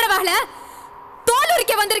வகைன்னு சொல்ற வகையில தோல்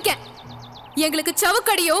உரிக்க வந்திருக்கேன். எங்களுக்கு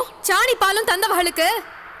சவுக்கடியும் சாணி பாலும் தந்தவர்களுக்கு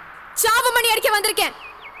சாவு மணி அடிக்க வந்திருக்கேன்.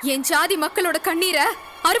 என் ஜாதி மக்களோட கண்ணீரை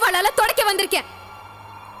அருவாளால தொடக்க வந்திருக்கேன்.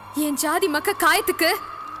 என் ஜாதி மக்க காயத்துக்கு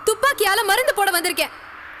துப்பாக்கியால மருந்து போட வந்திருக்கேன்.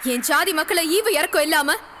 என் ஜாதி மக்களை ஈவு இறக்கம்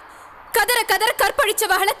இல்லாம கதற கதற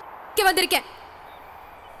கற்பழிச்சவகளை வந்திருக்கேன்.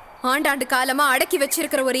 ஆண்டாண்டு காலமா அடக்கி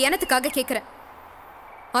வச்சிருக்கிற ஒரு இனத்துக்காக கேட்கிறேன்.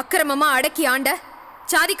 அக்கிரமமா அடக்கி ஆண்ட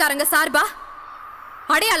ஜாதிக்காரங்க சார்பா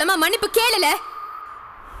அடையாளமா மன்னிப்பு கேளல.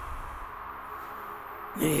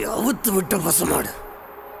 நீ அவுத்து விட்ட பசுமாடு,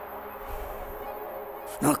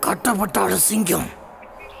 நான் கட்டப்பட்டாட சிங்கம்.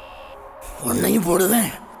 உன்னையும்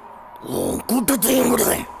போடுவேன், உன் கூட்டத்தையும்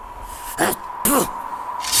போடுவேன்.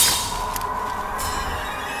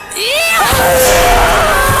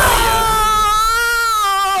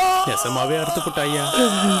 நெசமாவே அறுத்துப்பட்ட ஐயா.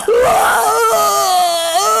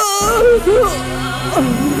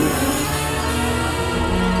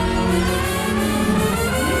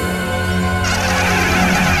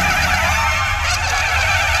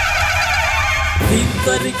 தீம்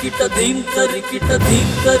தரிக்கிட்ட தீம் தரிக்கிட்ட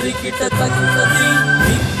தீம் தரிக்கிட்ட தக்கிட்ட தீம்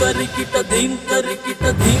தீம் தரிக்கிட்ட தீம் தரிக்கிட்ட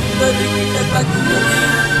தீம் தரிக்கிட்ட தக்கிட்ட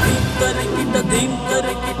தீம் தரிக்கிட்ட தீம்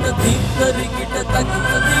தரிக்கிட்ட தீம் தரிக்கிட்ட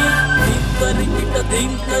தக்கிட்ட தீம் தீம் தரிக்கிட்ட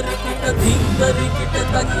தீம் தரிக்கிட்ட தீம் தரிக்கிட்ட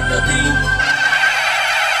தக்கிட்ட theme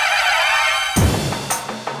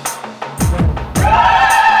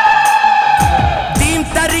theme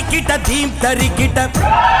தரிக்கிட்ட theme தரிக்கிட்ட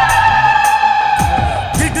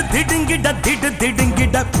திடு திடுங்கிட்ட திடு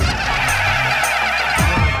திடுங்கிட்ட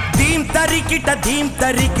theme தரிக்கிட்ட theme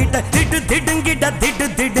தரிக்கிட்ட திடு திடுங்கிட்ட திடு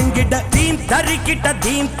திடுங்கிட்ட theme தரிக்கிட்ட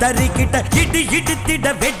theme தரிக்கிட்ட இடு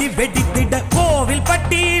இடுத்திட வெடி வெடித்திட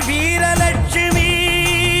கோவில்பட்டி வீரலட்சுமி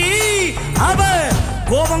அவ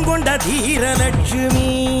கோபம் கொண்ட தீரலட்சுமி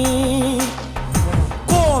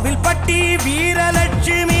கோவில்பட்டி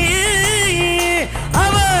வீரலட்சுமி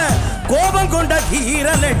அவ கோபம் கொண்ட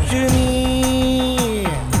தீரலட்சுமி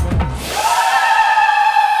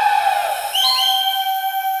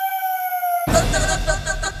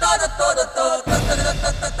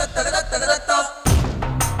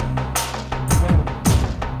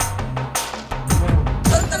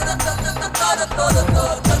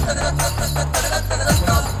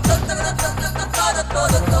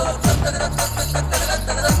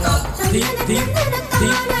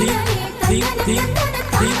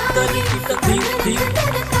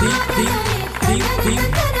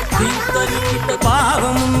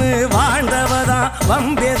பாவம்னு வாழ்ந்தவதான்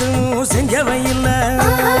வம்பெதும் செஞ்சவன் இல்ல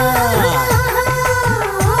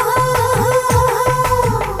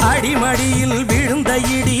அடிமடியில் விழுந்த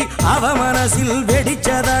இடி அவ மனசில்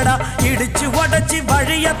வெடிச்சதடா இடிச்சு உடச்சி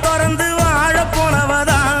வழிய திறந்து வாழ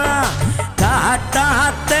போனவதான்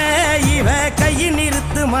காட்டாத்த இவ கையை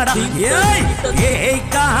நிறுத்துமடா ஏய்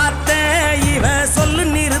காத்த இவ சொல்லு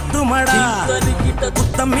நிறுத்துமடா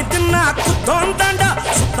குத்தம் மித்துனா குத்தம் தாண்டா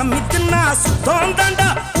சுத்தம் மித்துனா சுத்தம் தாண்டா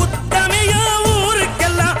உத்தமைய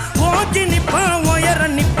ஊருக்கெல்லாம் ஓஞ்சி நிப்பா உயர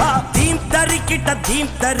நிப்பா தீம் தரிக்கிட்ட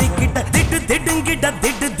திட்டு திடுங்கிட்ட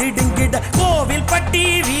திடு திடுங்கிட்ட கோவில்பட்டி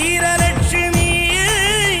வீரலட்சுமி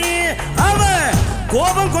அவ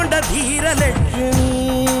கோபம் கொண்ட வீரலட்சுமி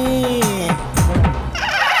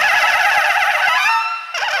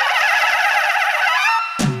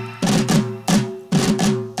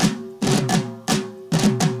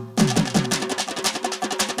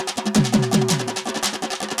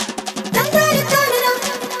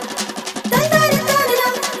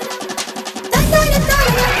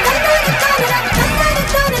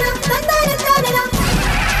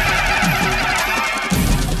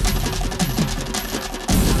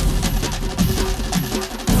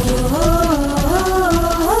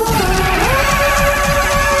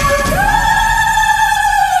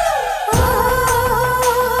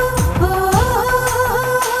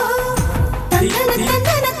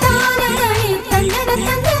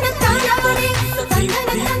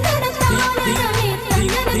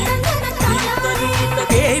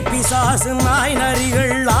பிசாசு நாய்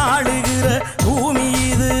நரிகள் ஆளுகிற பூமி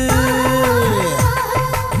இது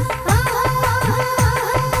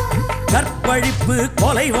கற்பழிப்பு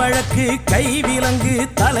கொலை வழக்கு கைவிலங்கு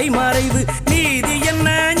தலைமறைவு நீதி என்ன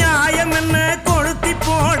நியாயம் என்ன கொளுத்தி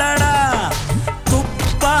போடடா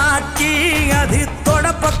அது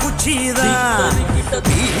தொடப்ப குச்சிதான்,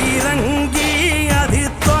 பீரங்கி அது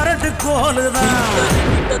தொரட்டு கோலுதான்.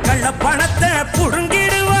 கள்ள பணத்தை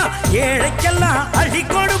புடுங்கிடுவா, ஏழைக்கெல்லாம் அழி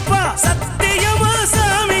கொடுப்பா. சத்தியமா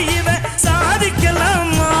சாமி இவ,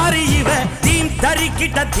 சாதிக்கெல்லாம் மாறி இவ. தீம்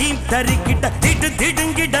தரிக்கிட்ட திடு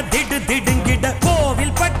திடுங்கிட்ட திடு திடுங்கிட்ட.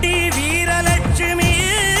 கோவில்பட்டி வீரலட்சுமி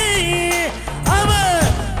அவ,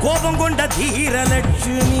 கோபம் கொண்ட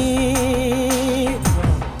தீரலட்சுமி.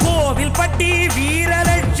 கோவில்பட்டி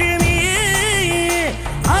வீரலட்சுமி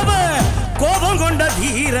அவ, கோபம் கொண்ட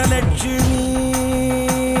தீரலட்சுமி.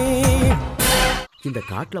 இந்த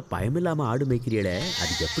காட்டுல பயமில்லாம ஆடு மேய்க்கிறீங்களே,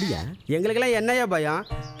 அது எப்படியா? எங்களுக்கெல்லாம் என்னையா பயம்?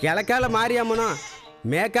 கிழக்கால மாரியம்மனும்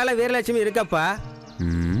மேற்கால வீரலட்சுமி இருக்கப்பா.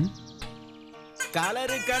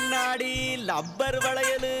 கலரு கண்ணாடி, லப்பர்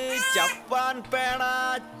வளையலு, ஜப்பான் பேனா,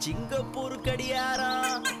 சிங்கப்பூர்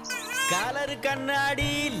கடியாரம். கலரு கண்ணாடி,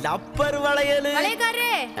 லப்பர் வளையலு.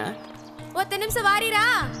 வளையக்காரரே, ஒத்த நிமிஷம் வாரீரா?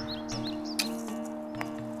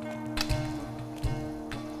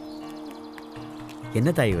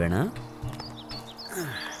 என்ன தாய் வேணா?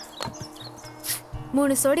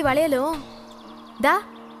 3 சோடி வளையலும் தா,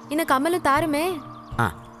 இன்னும் கம்மலும் தாருமே.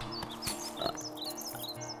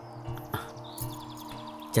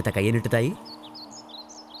 செத்த கையை நிட்டு தாய்.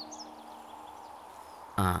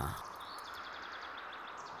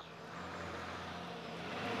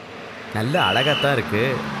 நல்ல அழகாத்தான் இருக்கு.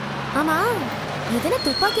 ஆமா, எதன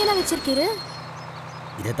துப்பாக்கியெல்லாம் வச்சிருக்கீரு?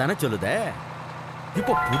 இதைத்தானே சொல்லுத.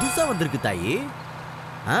 இப்போ புதுசா வந்திருக்கு தாயி.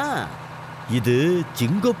 இது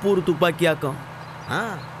சிங்கப்பூர் துப்பாக்கியாக்கம்.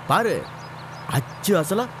 பாரு, அச்சு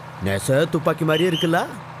அசலா நெச துப்பாக்கி மாதிரியே இருக்குல்ல.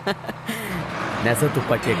 நெச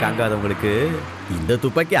துப்பாக்கியை காங்காதவங்களுக்கு இந்த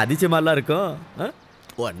துப்பாக்கி அதிசயமாலாம் இருக்கும்.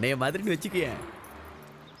 உன்னைய மாதிரி வச்சுக்க.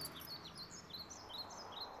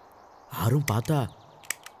 யாரும் பார்த்தா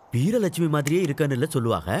வீரலட்சுமி மாதிரியே இருக்கான்னு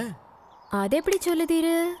சொல்லுவாங்க. அது எப்படி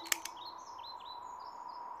சொல்லுதீரு?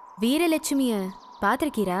 வீரலட்சுமிய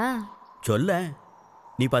பாத்திருக்கீரா? சொல்ல,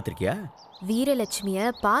 நீ பாத்திருக்கியா?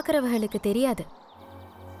 வீரலட்சுமிய பாக்குறவர்களுக்கு தெரியாது,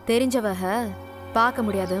 தெரிஞ்சவக பார்க்க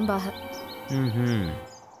முடியாதும்பாக.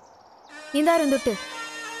 இந்த இருந்துட்டு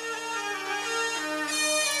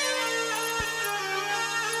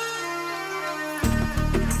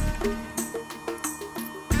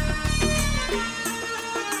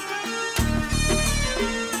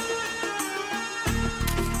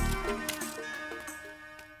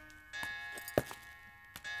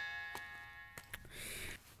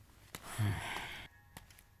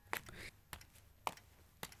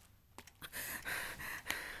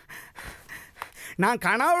நான்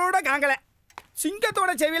கனவோட காங்கல,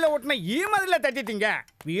 சிங்கத்தோட செவியில ஓட்டின ஈமதில தட்டிட்டீங்க.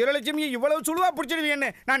 வீரலட்சுமியை இவ்வளவு சுழுவா பிடிச்சிடுவீன்னு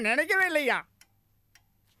நான் நினைக்கவே இல்லையா.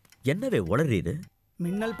 என்னவே உளறீது?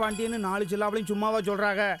 மின்னல் பாண்டியன்னு 4 சில்லாவளையும் சும்மாவா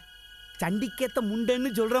சொல்றாங்க? சண்டிக்கேத்த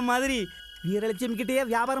முண்டன்னு சொல்ற மாதிரி வீரலட்சுமி கிட்டேயே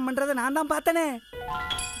வியாபாரம் பண்றதை நான் தான் பார்த்தனே.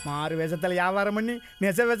 மாறு வேஷத்துல வியாபாரம் பண்ணி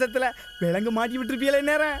நெச வேஷத்துல விலங்கு மாட்டி விட்டுருப்பீங்களே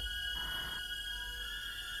நேரம்.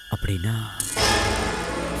 அப்படின்னா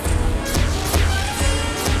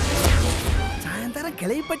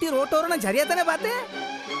கிளைப்பட்டி ரோட்டோர நான் சரியா தானே பார்த்தேன்.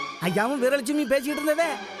 ஐயாவும் வீரலட்சுமி பேசிக்கிட்டு இருந்ததே.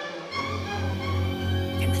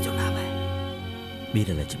 என்ன சொன்னாவ?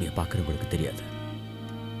 வீரலட்சுமியை பார்க்கறவங்களுக்கு தெரியாது,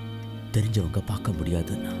 தெரிஞ்சவங்க பார்க்க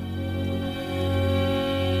முடியாதுன்னா.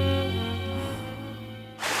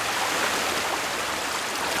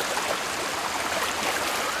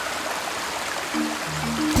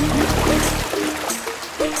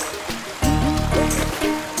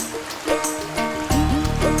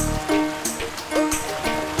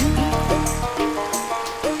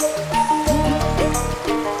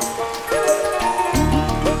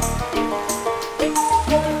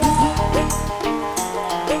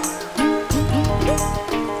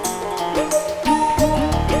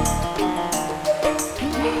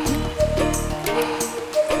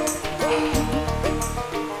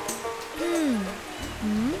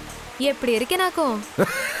 எப்படி இருக்கேனாக்கும்?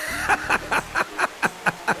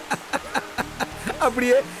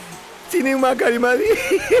 அப்படியே சினிமா காரி மாதிரி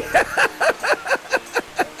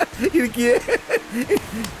இருக்கியே.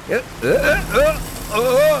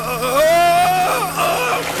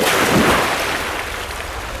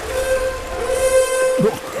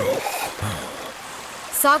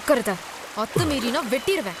 சாக்கிறத அத்து மீறினா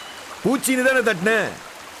வெட்டிடுவேன். பூச்சின்னு தானே தட்டின.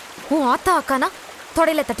 உன் ஆத்தா அக்கானா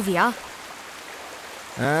தொடையில தட்டுவியா?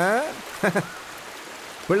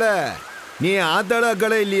 பிள்ளை, நீ ஆத்தாட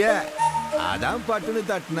அக்கடை இல்லையே, அதான் பட்டுன்னு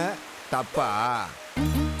தட்டின. தப்பா?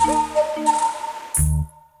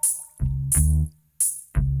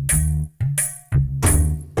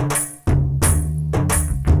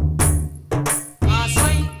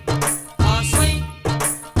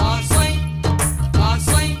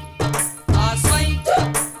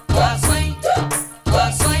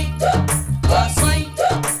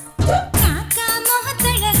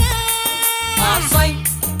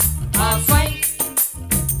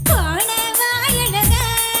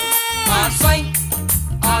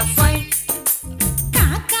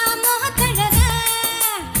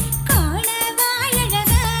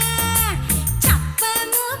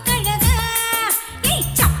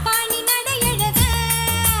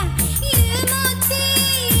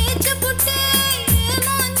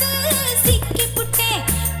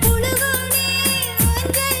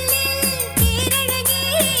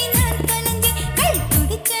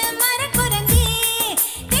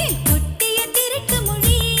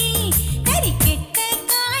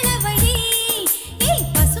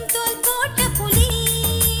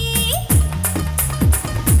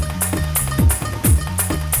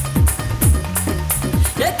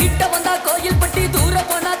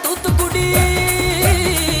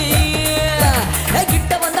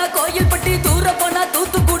 கிட்ட வந்தா கோயில்பட்டி, தூர போனா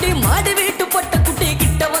தூத்துக்குடி, மாடி வீட்டு பட்ட குட்டி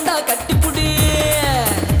கிட்ட வந்தா கட்டிப்புடி.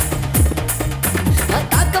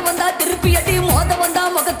 தாக்க வந்தா திருப்பி அடி, மோத வந்தா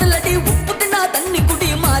முகத்தில் அடி, உப்பு தின்னா தண்ணி குடி,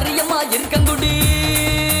 மாரியம்மா இருக்கங்குடி.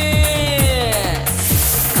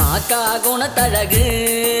 காக்கா குணத்தழகு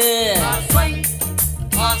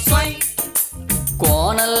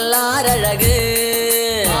கோணல்லாரழகு,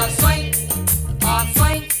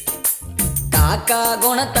 காக்கா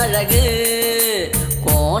குணத்தழகு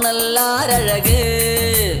கோணல்லாரழகு,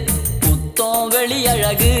 புத்தம்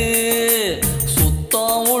வெளியழகு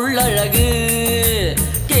சுத்தம் உள்ளழகு.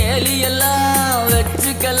 கேலியெல்லாம்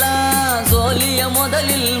வச்சுக்கலாம், சோழிய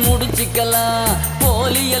முதலில் முடிச்சுக்கலாம்.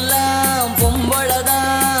 போலியெல்லாம்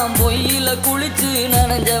பொம்பளதான், பொய்யில குளிச்சு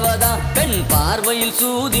நனைஞ்சவதான். பெண் பார்வையில்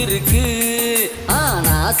சூதிருக்கு,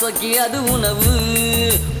 ஆனாசைக்கு அது உணவு.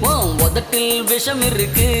 உன் உதட்டில் விஷம்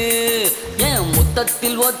இருக்கு, என்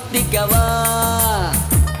முத்தத்தில் ஒத்திக்கவா.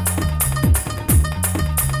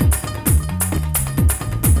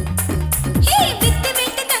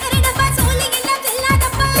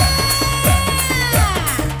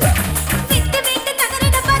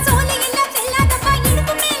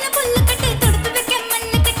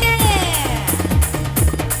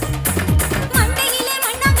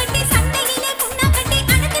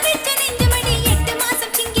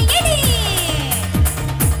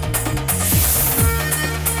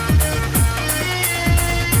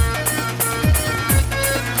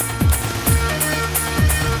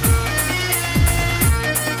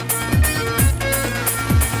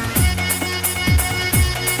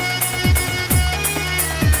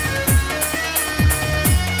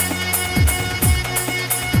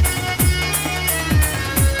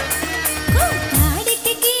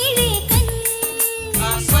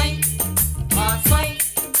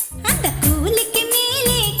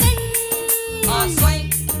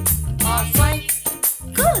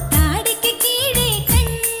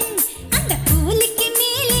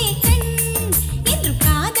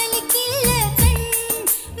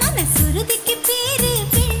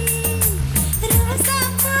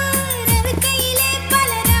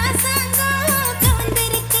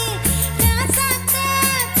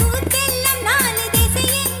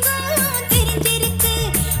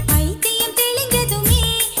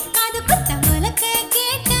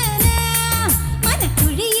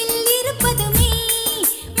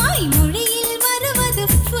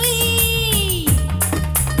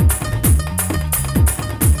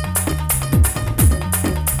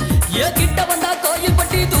 கிட்ட வந்தா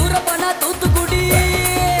கோயில்பட்டி, தூர போனா தூத்துக்குடி.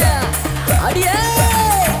 அடியே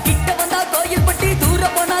கிட்ட வந்தா கோயில்பட்டி, தூர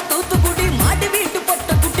போனா தூத்துக்குடி, மாடி வீட்டு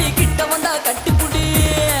பட்ட குட்டி கிட்ட வந்தா கட்டிப்புடி.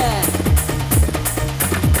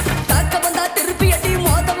 தாக்க வந்தா திருப்பி அடி,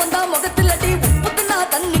 மோத வந்தா முகத்தில் அடி, உப்பு தின்னா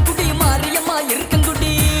தண்ணி குடி, மாரியம்மா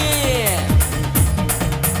இருக்கங்குடி.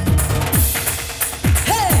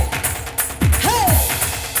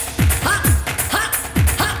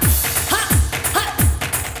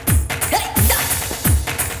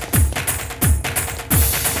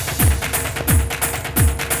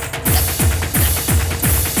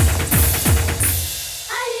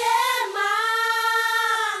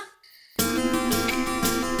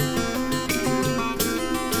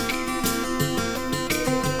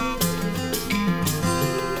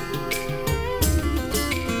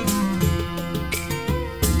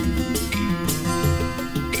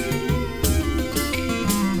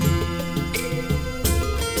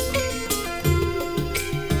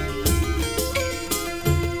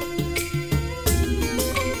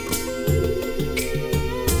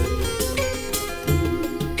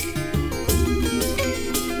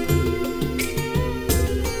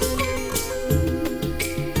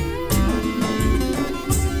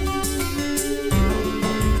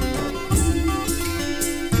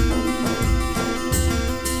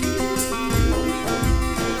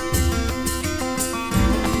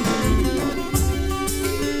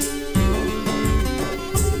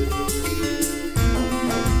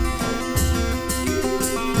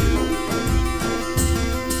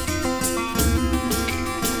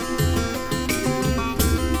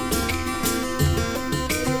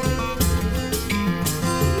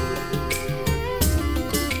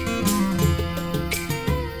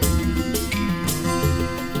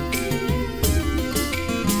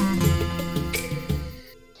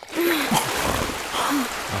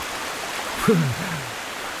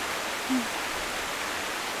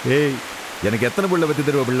 ஏய், எனக்கு எத்தனை புள்ள பத்தி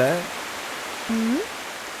தருவ பிள்ளை?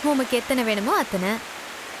 உமக்கு எத்தனை வேணுமோ அத்தனை.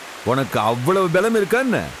 உனக்கு அவ்வளவு பலம்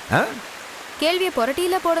இருக்கான்னு? கேள்வியை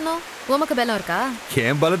புரட்டியில போடணும். உமக்கு பலம் இருக்கா?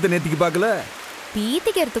 என் பலத்தை நேத்திக்கு பார்க்கல.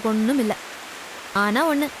 பீத்திக்கிறதுக்கு ஒண்ணும் இல்ல. ஆனா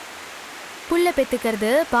ஒண்ணு, புள்ள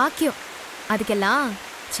பெத்துக்கிறது பாக்கியம். அதுக்கெல்லாம்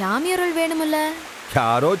சாமியாரோள் வேணுமில்ல.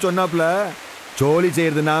 யாரோ சொன்னாப்ல சோழி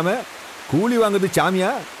செய்யறது நாம, கூலி வாங்குறது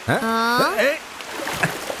சாமியா?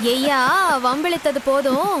 ஐயா வம்பிழுத்தது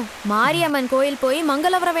போதும். மாரியம்மன் கோயில் போய்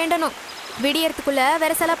மங்களவரம் வேண்டணும். விடியறதுக்குள்ள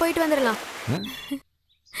வெரசலா போயிட்டு வந்துடலாம்.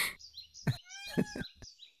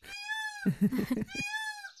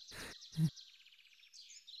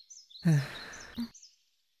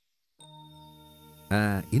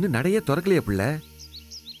 இன்னும் நடைய திறக்கலையா பிள்ளை?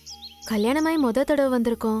 கல்யாணமாய் முத தடவை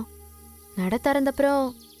வந்திருக்கோம். நட திறந்தப்புறம்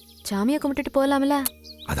சாமியை கும்பிட்டுட்டு போலாம்ல.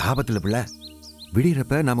 அது ஆபத்துல பிள்ளை.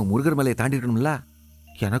 விடியறப்ப நாம முருகர் மலையை தாண்டிடணும்ல.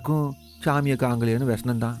 எனக்கும் சாமியை காங்கலேன்னு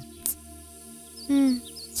விஷனம் தான்.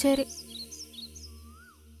 சரி.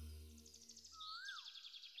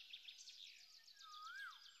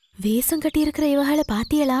 வேஷம் கட்டி இருக்கிற இவகளை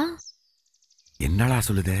பாத்தியலா? என்னடா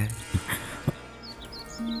சொல்லுதே?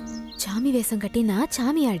 சாமி வேஷம் கட்டினா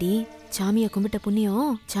சாமியாடி. சாமியை கும்பிட்ட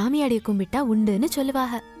புண்ணியம் சாமியாடிய கும்பிட்டா உண்டுன்னு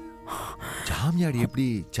சொல்லுவாங்க. சாமியாடி எப்படி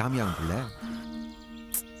சாமியாகும்ல?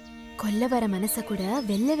 கொல்ல வர மனச கூட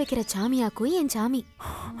வெள்ள வைக்கிற சாமியாக்கும் என் சாமி.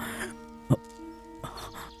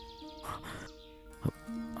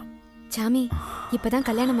 சாமி இப்பதான்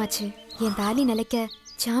கல்யாணம் ஆச்சு. என் தாலி நிலைக்க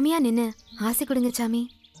சாமியா நின்னு ஆசை கொடுங்க சாமி.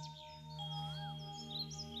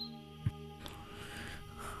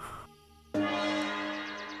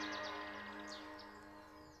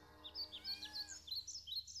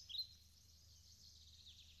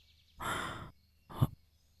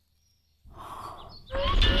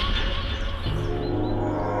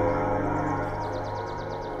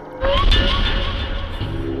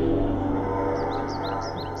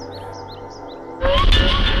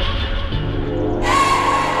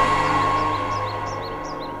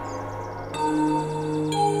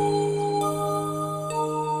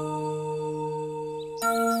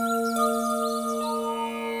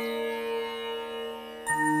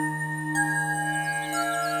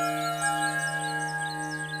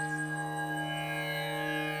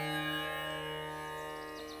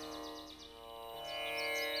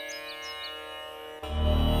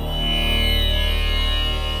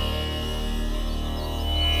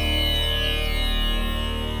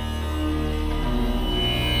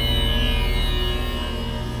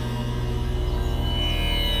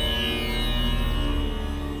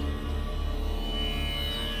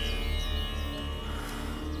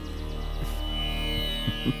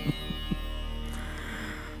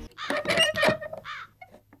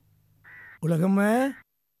 உலகம்மா,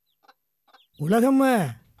 உலகம்மா,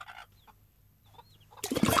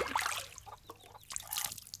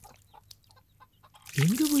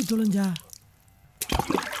 எங்க போய் தொலைஞ்சா?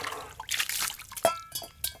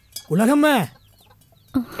 உலகம்மா,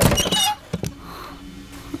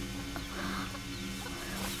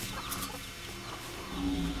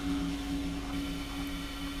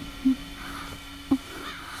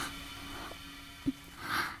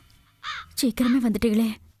 சீக்கிரமே வந்துட்டீங்களே.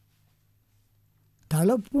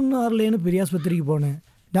 தலைப்புண்ணார்லேன்னு பெரிய ஆஸ்பத்திரிக்கு போனேன்.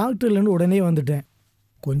 டாக்டர்லேருந்து உடனே வந்துட்டேன்.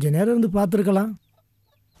 கொஞ்ச நேரம் இருந்து பார்த்துருக்கலாம்.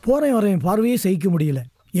 போகிறேன் வரேன் பார்வையே சகிக்க முடியல.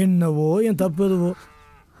 என்னவோ என் தப்பு எதுவோ.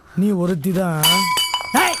 நீ ஒருத்தி தான்.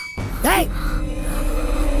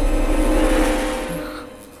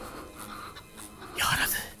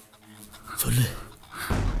 யாரது சொல்லு,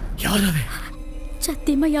 யாரவே?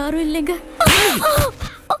 சத்தியமா யாரும் இல்லைங்க.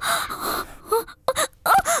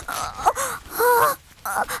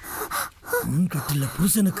 முன்கட்டில்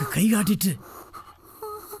புருஷனுக்கு கை காட்டிட்டு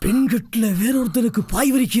பெண்கட்டில் வேறொருத்தனுக்கு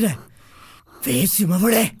பாய் விரிக்கிற பேசி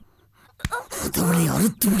மவளே, அவளை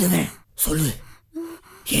அறுத்து விடுவேன். சொல்லு,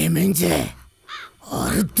 ஏன் மெஞ்ச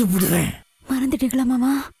அறுத்து விடுவேன். மறந்துட்டீங்களா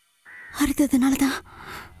மாமா? அறுத்ததுனாலதான்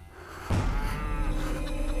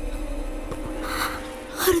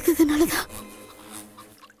அறுத்ததுனாலதான்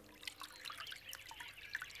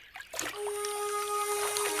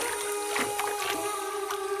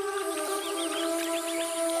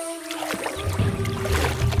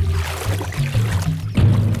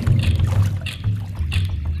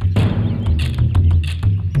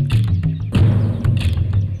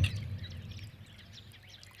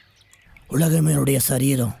உலகமேனுடைய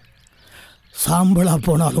சரீரம் சாம்பலா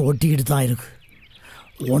போனாலும் ஒட்டிக்கிட்டு தான் இருக்கு.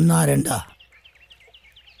 ஒன்னா ரெண்டா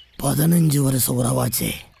 15 வருஷம் உறவாச்சே.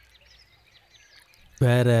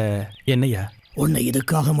 வேற என்னையா? உன்னை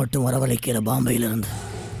இதுக்காக மட்டும் வரவழைக்கிற பாம்பையிலிருந்து.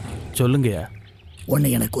 சொல்லுங்கய்யா.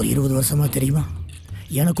 உன்னை எனக்கு ஒரு 20 வருஷமா தெரியுமா?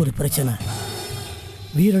 எனக்கு ஒரு பிரச்சனை.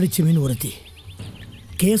 வீரலட்சுமின்னு ஒருத்தி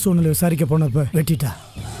கேஸ் ஒன்றில் விசாரிக்க போனப்ப வெட்டிட்டா.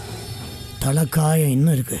 தலைக்காயம்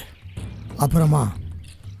இன்னும் இருக்கு. அப்புறமா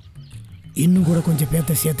இன்னும் கூட கொஞ்சம்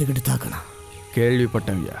பேத்த சேர்த்துக்கிட்டு தாக்கணும்.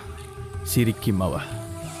 கேள்விப்பட்டவையா? சிரிக்கி மாவா.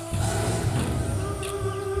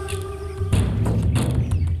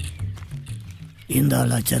 இந்த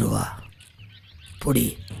 1,00,000 ரூபா பொடி.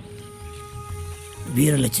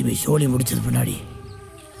 வீரலட்சுமி சோழி முடிச்சது பின்னாடி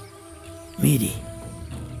மீதி.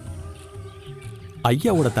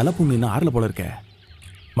 ஐயாவோட தலைப்புண்ணு இன்னும் ஆறல போல இருக்க.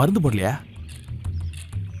 மருந்து போடலையா?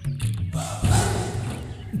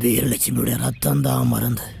 வீரலட்சுமியுடைய ரத்தம் தான்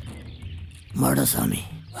மருந்து. மடசாமி.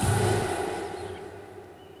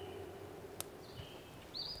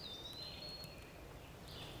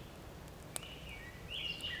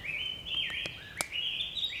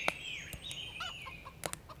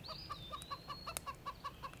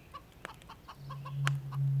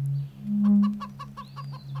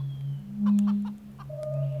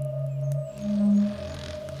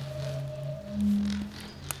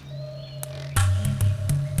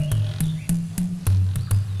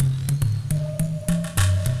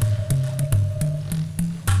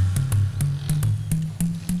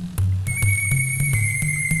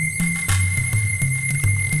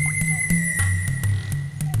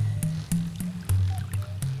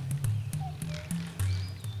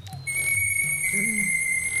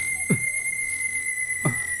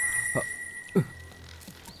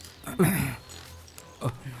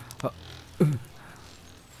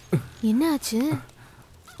 என்ன ஆச்சு?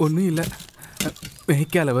 ஒன்றும் இல்லை.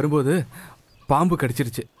 மேய்க்கால வரும்போது பாம்பு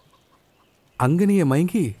கடிச்சிருச்சு. அங்கனிய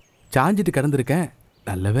மயங்கி சாஞ்சிட்டு கிடந்திருக்கேன்.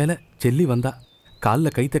 நல்ல வேலை செல்லி வந்தா.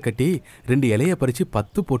 காலில் கைத்த கட்டி 2 இலைய பறிச்சு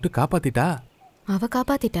 10 போட்டு காப்பாத்திட்டா. அவ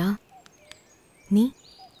காப்பாத்திட்டா? நீ?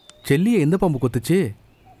 செல்லியை எந்த பாம்பு கொத்துச்சு?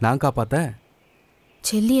 நான் காப்பாத்த.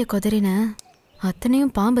 செல்லிய கொதறின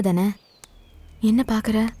அத்தனையும் பாம்பு தானே. என்ன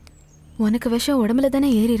பாக்குற? உனக்கு விஷம் உடம்புல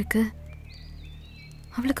தானே ஏறி இருக்கு.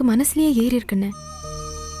 அவளுக்கு மனசுலயே ஏறி இருக்குன்னு.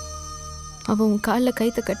 அவ உன் காலில்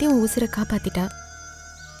கைத்த கட்டி உன் உசுரை காப்பாத்திட்டா.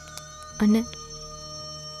 அண்ணன்,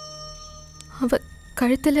 அவ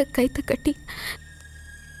கழுத்துல கைத்த கட்டி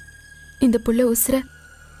இந்த புள்ள உசுரை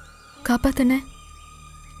காப்பாத்தன.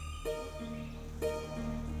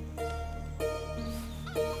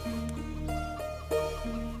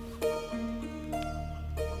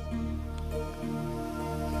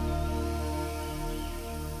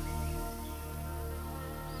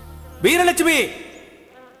 வீரலட்சுமி,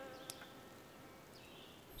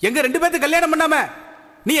 எங்க 2 பேர்த்து கல்யாணம் பண்ணாம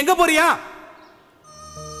நீ எங்க போறியா?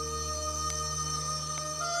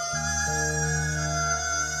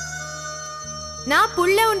 நான்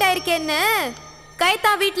புள்ள உண்டாயிருக்கேன்னு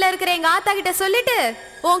கைத்தா வீட்டுல இருக்கிற எங்க ஆத்தா கிட்ட சொல்லிட்டு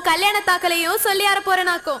உன் கல்யாண தாக்கலையும் சொல்லி யார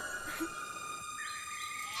போறேனாக்கும்.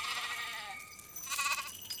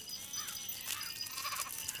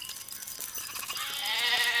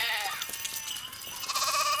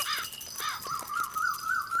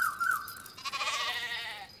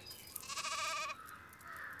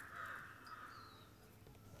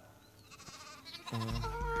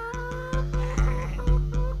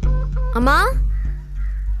 அம்மா,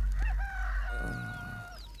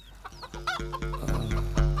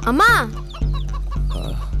 அம்மா,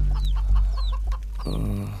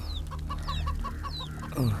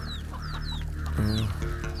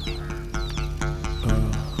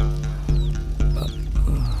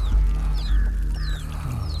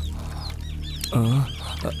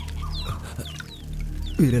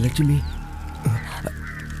 வீரலட்சுமி,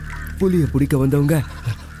 புலியை பிடிக்க வந்தவங்க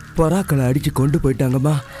பராக்களை அடிச்சு கொண்டு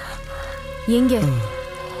போயிட்டாங்கம்மா. எங்க?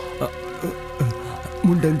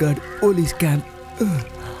 முண்டங்காடு போலீஸ் கேம்ப்.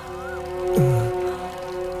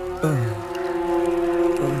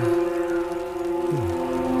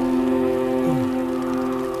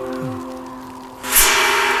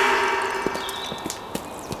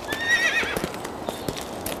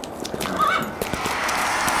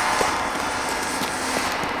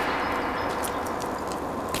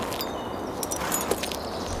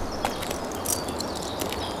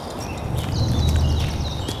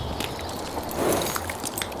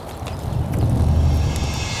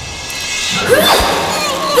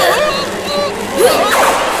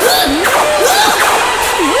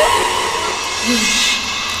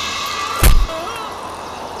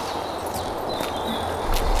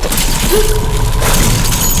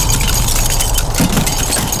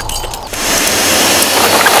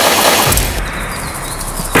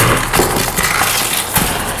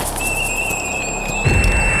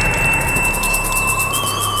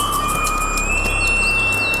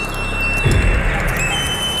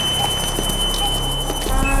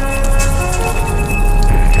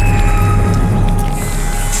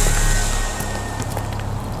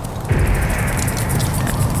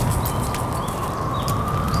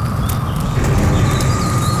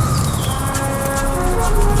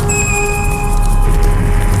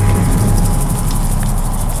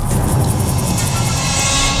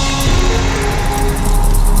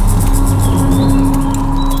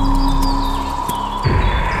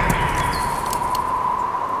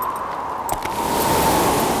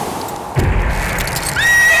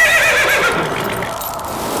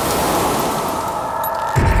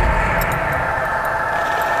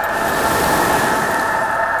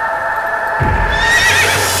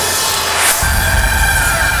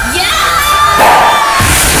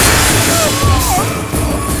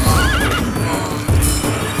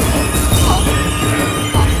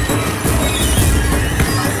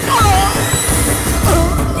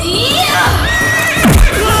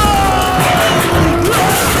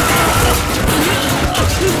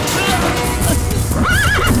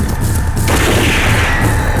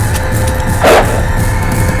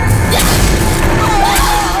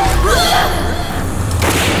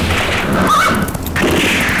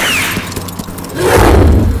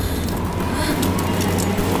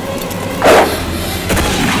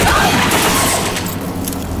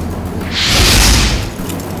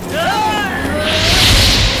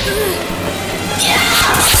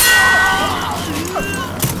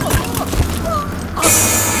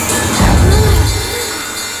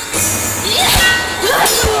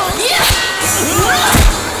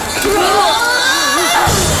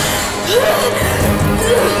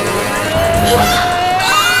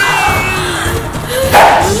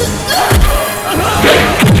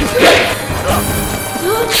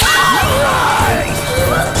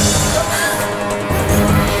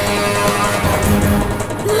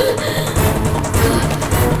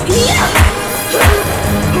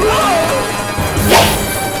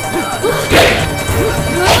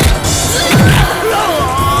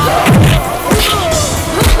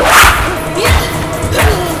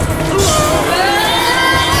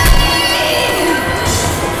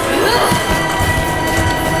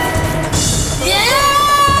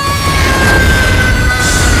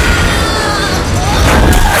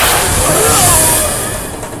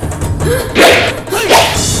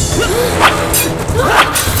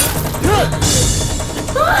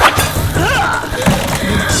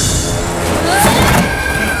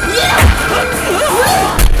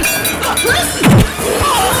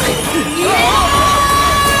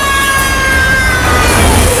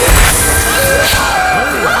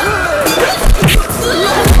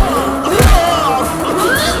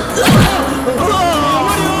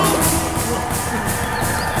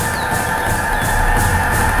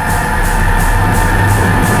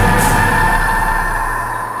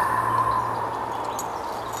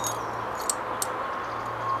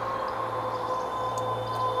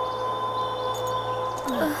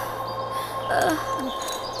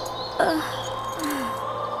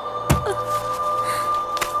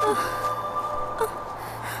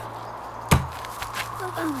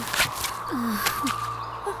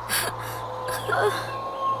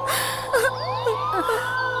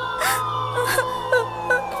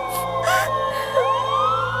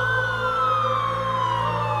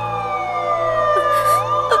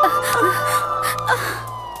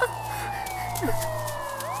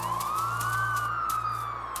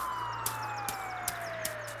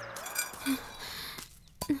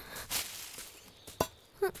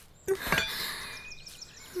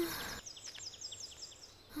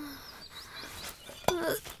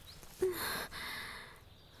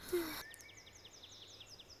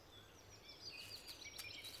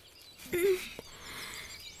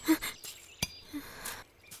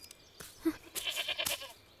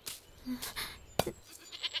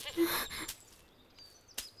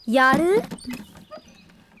 யாரு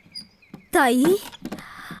தாயி?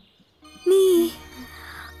 நீ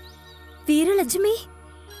வீரலட்சுமி?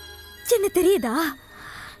 என்ன தெரியுதா?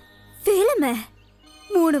 வேலமை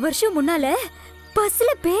 3 வருஷம் முன்னால பஸ்ல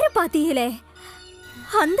பேரை பாத்தீங்களே,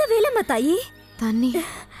 அந்த வேலமை தாயி. தண்ணி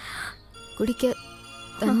குடிக்க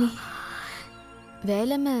தண்ணி.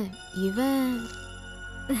 வேலமை இவன்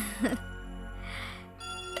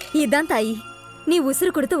இதான் தாயி, நீ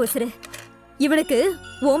உசுறு கொடுத்த உசுறு. இவனுக்கு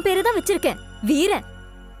உன் பேரு தான் வச்சிருக்கேன், வீரன்.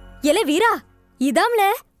 எல வீரா, இதாம்ல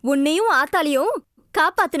உன்னையும் ஆத்தாலையும்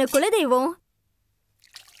காப்பாத்தின குலதெய்வம்.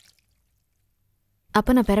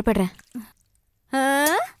 அப்ப நான் பெறப்படுறேன்.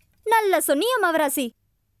 நல்ல சொன்னிய மவராசி.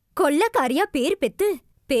 கொள்ளக்காரியா பேர் பெத்து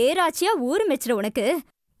பேராச்சியா ஊரு மெச்சுற உனக்கு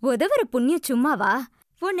உதவுற புண்ணியம் சும்மாவா?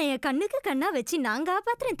 உன்னைய கண்ணுக்கு கண்ணா வச்சு நான்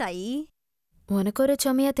காப்பாத்துறேன் தாயி. உனக்கு ஒரு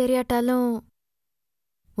சுமையா தெரியாட்டாலும்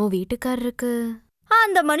உன் வீட்டுக்காரருக்கு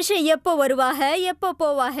அந்த மனுஷன் எப்போ வருவாக எப்போ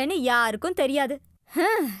போவாகன்னு யாருக்கும் தெரியாது.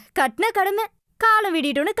 கட்டின கடமை, காலம்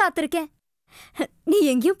விடிட்டுன்னு காத்திருக்கேன். நீ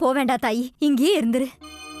எங்கேயும் போக வேண்டாம் தாயி, இங்கேயே இருந்துரு.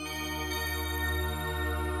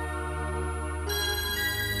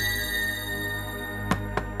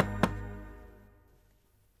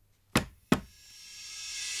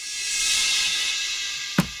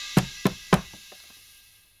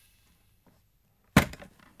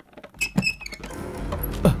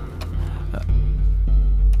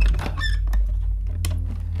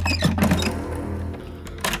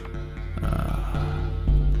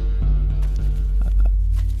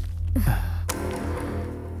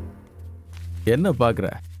 என்ன பார்க்குற?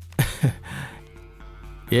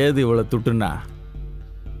 ஏது இவ்வளோ துட்டுனா?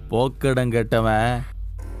 போக்கடம் கெட்டவன்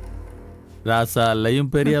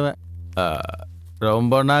ராசாலையும் பெரியவன்.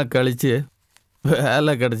 ரொம்ப நாள் கழிச்சு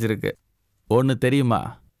வேலை கிடச்சிருக்கு. ஒன்று தெரியுமா?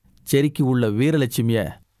 செரிக்கு உள்ள வீரலட்சுமியை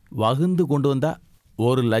வகுந்து கொண்டு வந்தா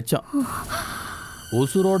 1 லட்சம்,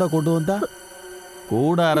 உசுரோட கொண்டு வந்தா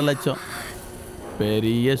கூட 1/2 லட்சம்.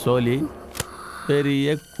 பெரிய சோலி,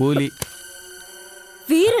 பெரிய கூலி.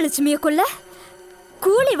 வீரலட்சுமிய கொல்ல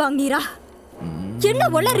கூலி வாங்கிரா? என்ன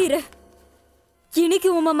வளரீரு? இன்னைக்கு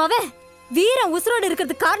உன் மவன் வீரன் உசுரோடு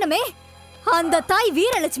இருக்கிறதுக்கு காரணமே அந்த தாய்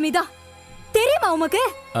வீரலட்சுமி தான். தெரியுமா உமக்கு?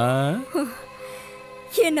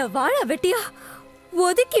 என்ன வாழ வெட்டியா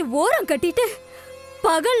ஒதுக்கி ஓரம் கட்டிட்டு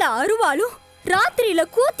பகல்ல அருவாலும் ராத்திரியில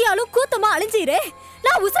கூத்தியாலும் கூத்தமா அழிஞ்சீரே.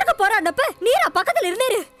 நான் உசுரக்க போறான்னப்ப நீரா பக்கத்துல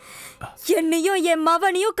இருந்தேரு. என்னையும் என்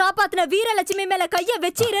மவனையும் காப்பாத்தின வீரலட்சுமி மேல கைய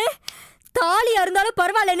வச்சீரு. தாலியா இருந்தாலும்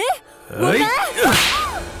பரவாயில்லன்னு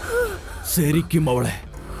சரிக்கும் அவளை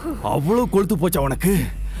அவ்வளவு கொழுத்து போச்சா உனக்கு?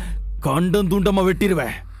 கண்டம் துண்டமா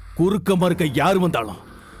வெட்டிடுவேன். குறுக்க மறுக்க யாரு வந்தாலும்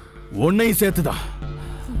உன்னையும் சேர்த்துதான்.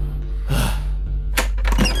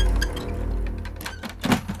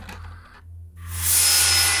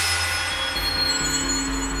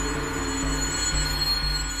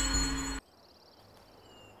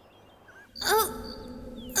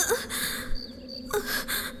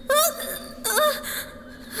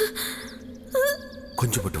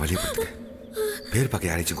 கொஞ்சம் மட்டும் வழியை கொடுத்துக்க. பேர் பார்க்க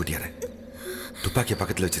யாரைச்சும் கூட்டியார. துப்பாக்கியை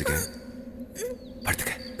பக்கத்தில் வச்சிருக்கேன்.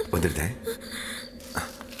 படுத்துக்க. வந்துடுதேன்.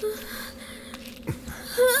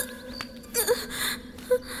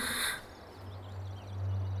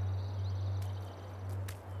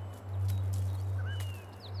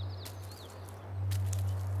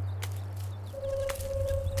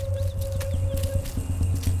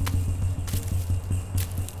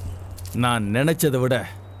 நான் நினைச்சதை விட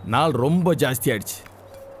நாள் ரொம்ப ஜாஸ்தி ஆயிடுச்சு.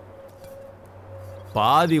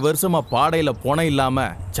 பாதி வருஷமா பாடையில போன இல்லாம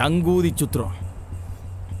சங்கூதி சுத்துறோம்.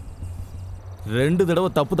 2 தடவை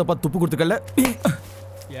தப்பா துப்பு கொடுத்துக்கல.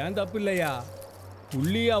 ஏன் தப்பு இல்லையா?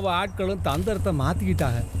 புள்ளி அவ ஆட்களும் தந்திரத்தை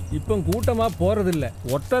மாத்திக்கிட்டாங்க. இப்போ கூட்டமா போறதில்ல.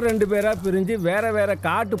 ஒட்ட 2 பேரா பிரிஞ்சு வேற வேற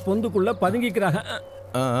காட்டு பொந்துக்குள்ள பதுங்கிக்கிறாங்க.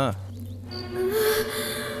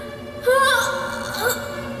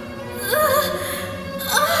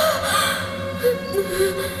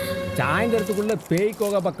 சாயந்தரத்துக்குள்ள பேய்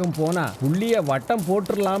கோகை பக்கம் போனா புள்ளிய வட்டம்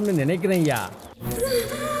போட்டுடலாம்னு நினைக்கிறேன் ஐயா.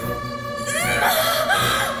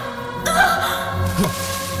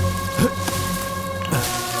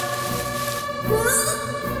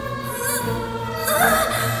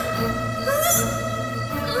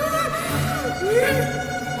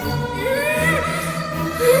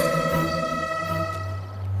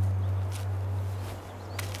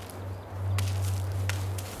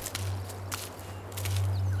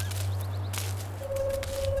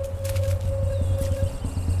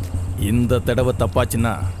 இந்த தடவை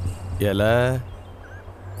தப்பாச்சுன்னா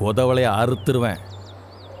கொதவளைய அறுத்துருவேன்.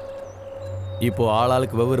 இப்போ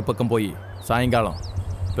ஆளாளுக்கு வெவ்வேறு பக்கம் போய் சாயங்காலம்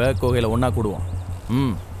பேக்கோகையில் ஒன்றா கூடுவோம்.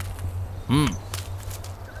 ம் ம்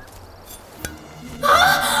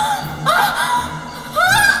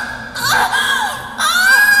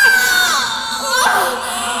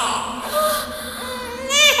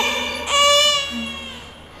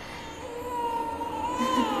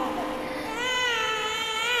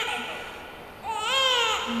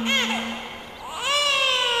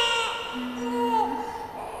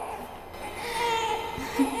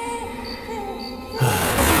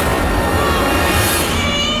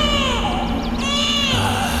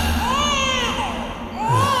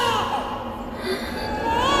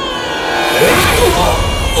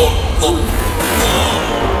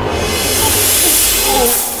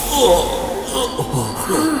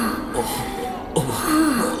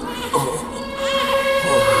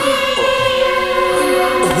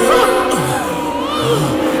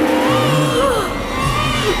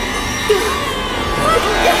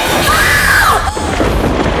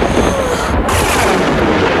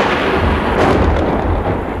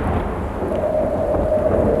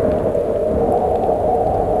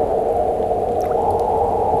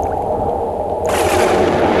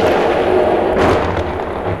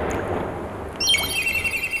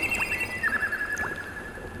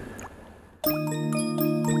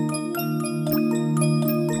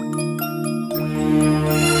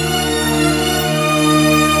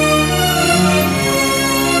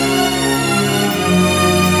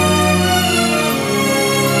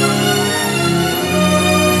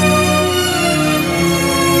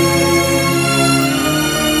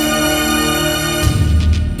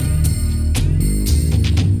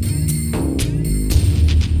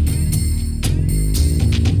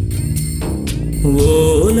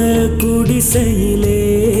குடிசையிலே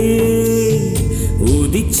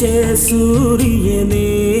உதிச்ச சூரியனே,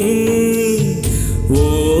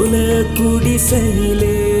 ஓல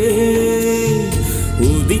குடிசையிலே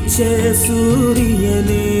உதிச்ச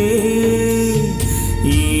சூரியனே,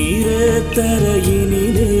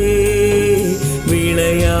 ஈரத்தரையினிலே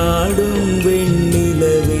விளையாடும்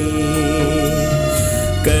வெண்ணிலவே,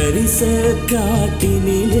 கரிச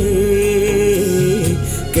காட்டினிலே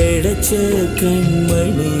கிடைச்ச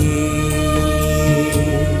கண்மணியே,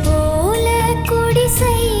 ஓல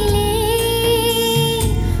குடிசையிலே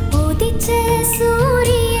உதிச்ச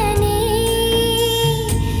சூரியனே,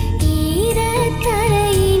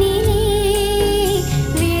 ஈரத்தரையினிலே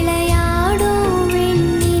விளையாடும்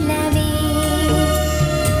வெண்ணிலவே,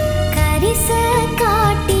 கரிச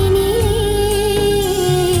காட்டினிலே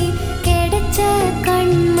கிடைச்ச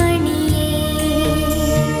கண்மணியே.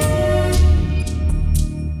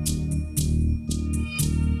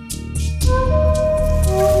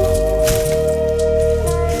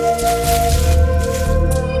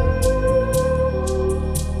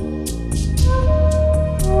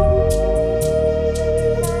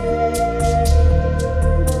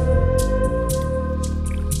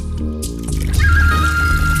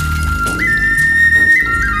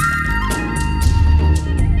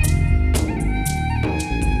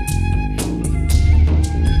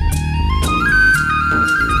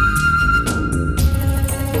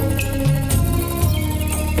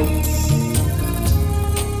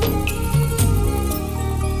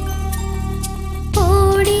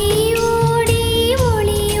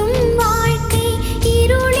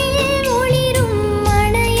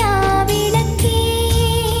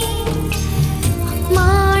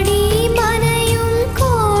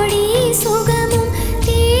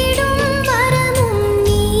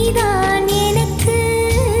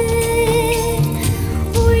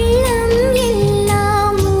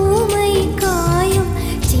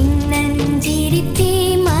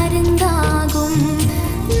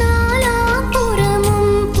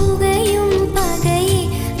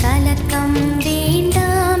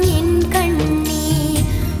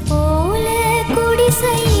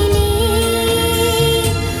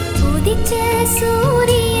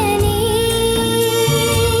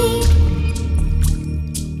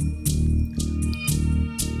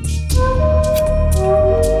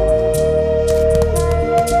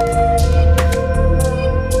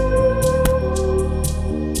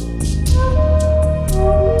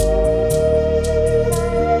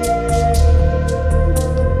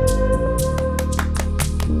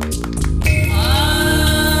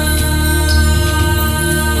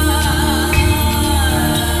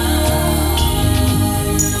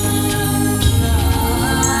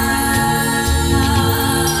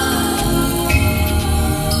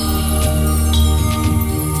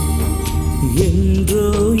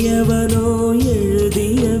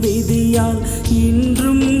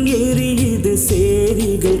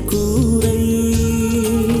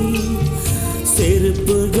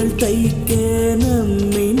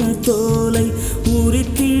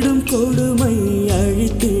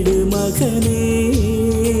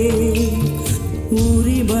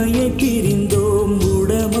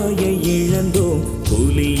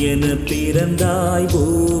 பிறந்தாய்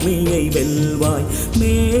பூமியை வெல்வாய்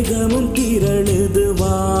மேகமும் திரளுது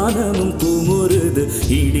வானமும் குமுறுது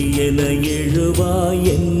இடியென எழுவாய்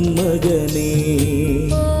என் மகனே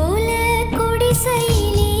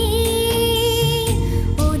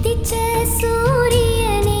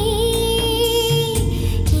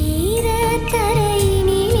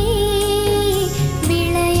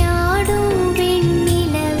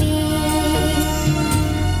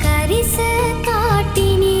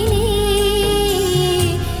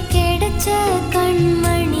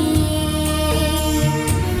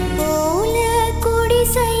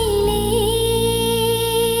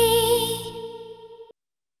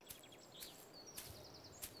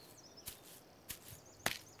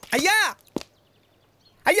ஐயா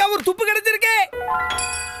ஐயா ஒரு துப்பு கிடைச்சிருக்கே.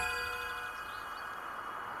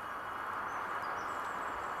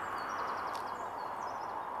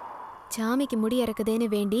 சாமிக்கு முடி இறக்குதேன்னு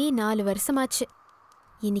வேண்டி 4 வருஷமாச்சு.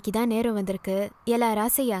 இன்னைக்கு தான் நேரம் வந்திருக்கு. எல்லா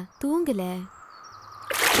ராசையா தூங்கல.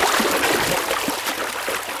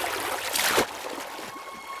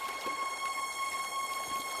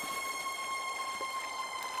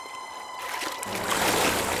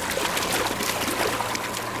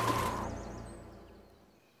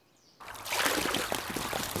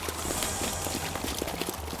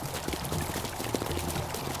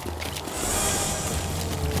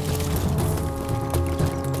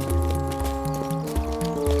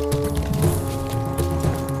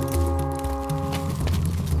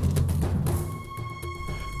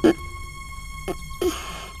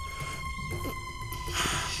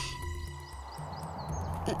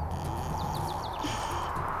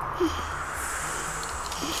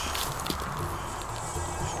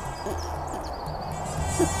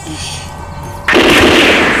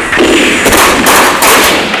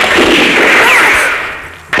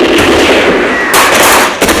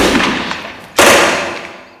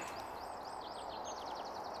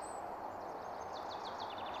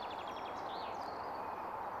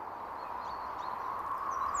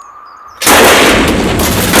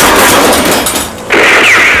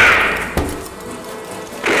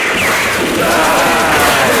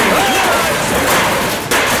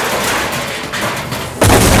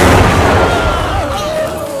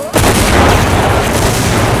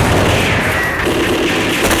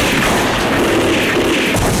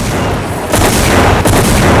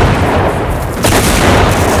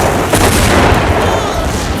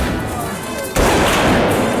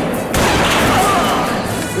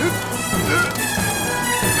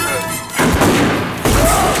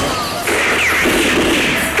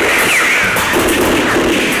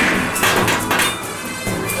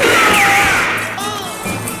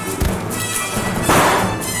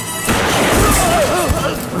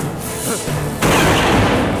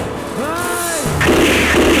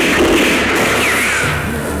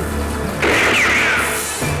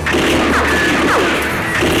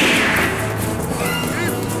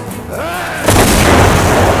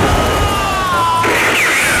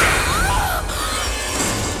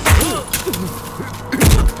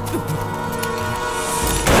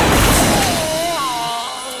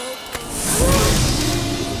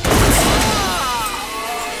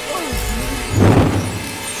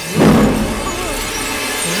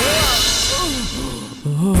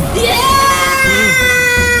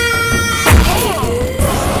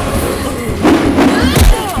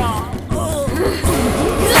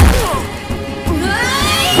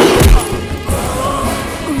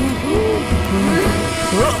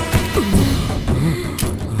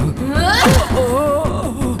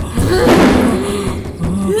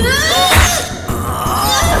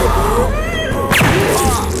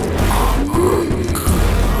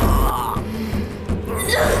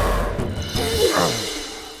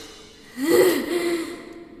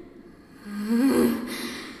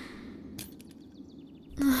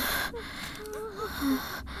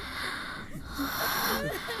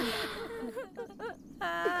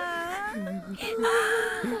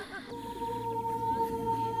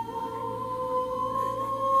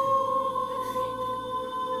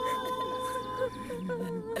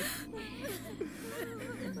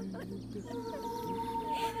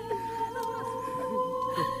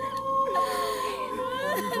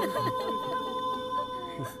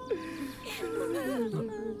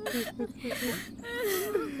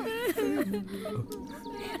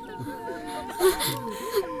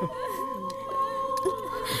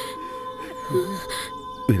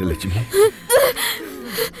 வீரலட்சுமி,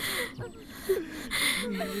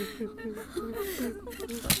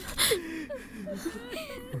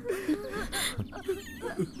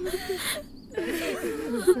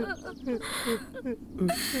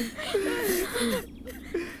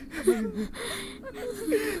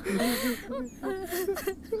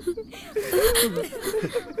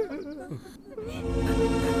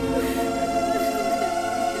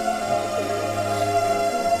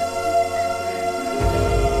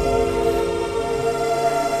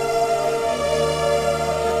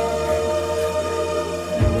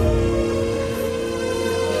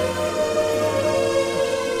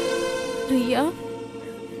 ஐயா,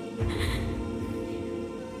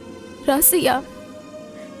 ராசியா,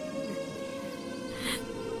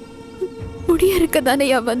 முடிய இருக்க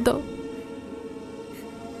தானையா வந்தோம்.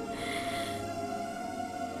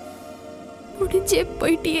 முடிஞ்சே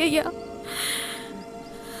போயிட்டியா?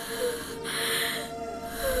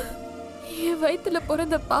 என் வயித்துல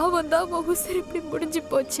பிறந்த பாவம் தான் உசுர் இப்படி முடிஞ்சு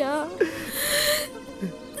போச்சா?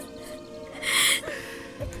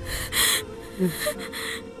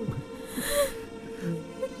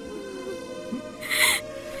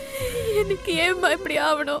 எனக்கு ஏம்மா இப்படி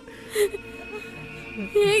ஆகணும்?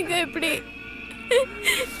 ஏங்க இப்படி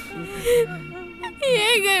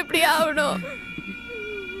ஆகணும்?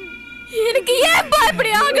 எனக்கு ஏப்பா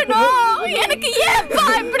இப்படி ஆகணும்? எனக்கு ஏப்பா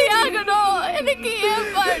இப்படி ஆகணும்? எனக்கு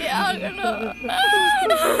ஏப்பா இப்படி ஆகணும்?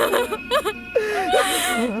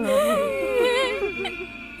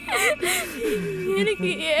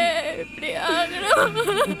 எனக்கு ஏன் இப்படி ஆகணும்?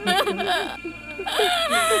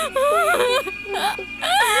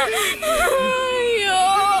 ஐயோ,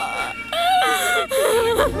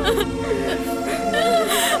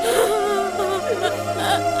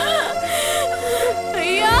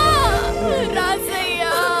 ஐயா,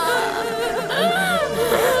 ராசையா,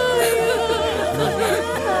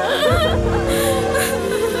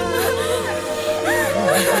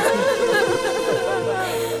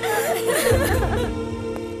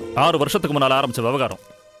 6 வருஷத்துக்கு முன்னால ஆரம்பிச்ச விவகாரம்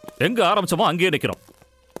எங்க ஆரம்பிச்சோமோ அங்கேயே நிக்கிறோம்.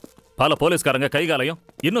 பல போலீஸ்காரங்க கைகாலையும்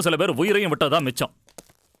இன்னும் சில பேர் உயிரையும் விட்டதான் மிச்சம்.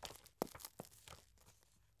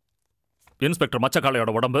 இன்ஸ்பெக்டர்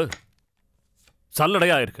மச்சக்காளையோட உடம்பு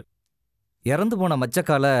சல்லடையா இருக்கு. இறந்து போன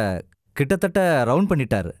மச்சக்காலை கிட்டத்தட்ட ரவுண்ட்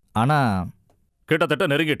பண்ணிட்டாரு. ஆனா கிட்டத்தட்ட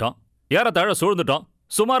நெருங்கிட்டோம், ஏறத்தாழ சூழ்ந்துட்டோம்,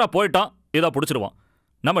 சுமாரா போயிட்டோம். இதா பிடிச்சிருவோம்.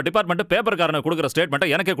 நம்ம டிபார்ட்மெண்ட் பேப்பர்காரனை கொடுக்குற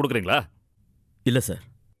ஸ்டேட்மெண்ட்டை எனக்கே கொடுக்குறீங்களா? இல்லை சார்,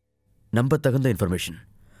 நம்ப தகுந்த இன்ஃபர்மேஷன்.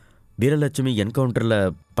 வீரலட்சுமி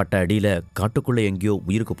என்கவுண்டரில் பட்ட அடியில் காட்டுக்குள்ளே எங்கேயோ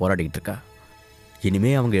உயிருக்கு போராடிக்கிட்டு இருக்கா.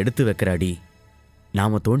 இனிமே அவங்க எடுத்து வைக்கிற அடி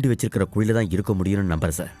நாம் தோண்டி வச்சிருக்கிற குழியில் தான் இருக்க முடியும்னு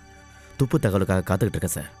நம்புறேன் சார். துப்பு தகவலுக்காக காத்துக்கிட்டு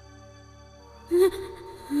இருக்கேன் சார்.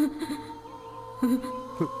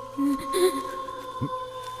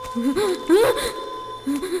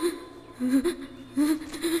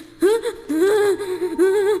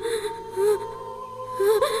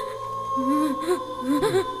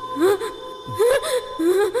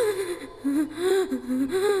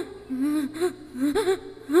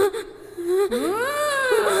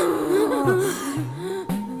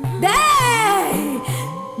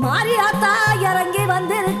 மாரியாத்தா இறங்கி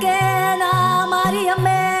வந்திருக்கேன்.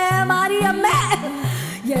 மாரியம்மே, மாரியம்மே,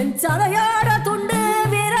 என் சதையோட துண்டு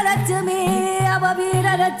வீரலட்சுமி, அவ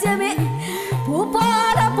வீரலட்சுமி. பூ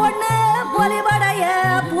போல பொண்ணு பொலிவடைய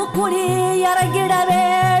பூக்குடி இறங்கிட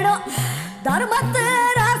வேணும். தர்மத்து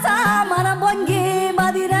ராசா மனம் பொங்கி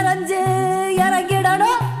மதி நிறைஞ்சு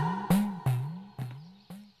இறங்கிடணும்.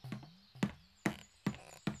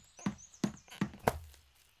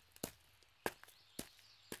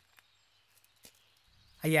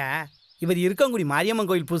 ஐயா, இவர் இருக்கங்குடி மாரியம்மன்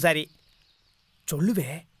கோயில் பூசாரி. சொல்லுவே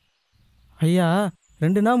ஐயா,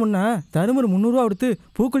 2 நாள் முன்ன தருமர் 300 ரூபா கொடுத்து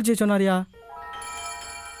பூக்குளிச்சே சொன்னாரியா.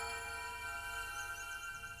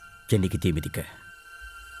 என்னைக்கு தீ மிதிக்க?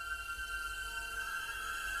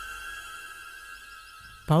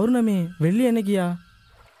 பௌர்ணமி வெள்ளி என்னைக்கியா?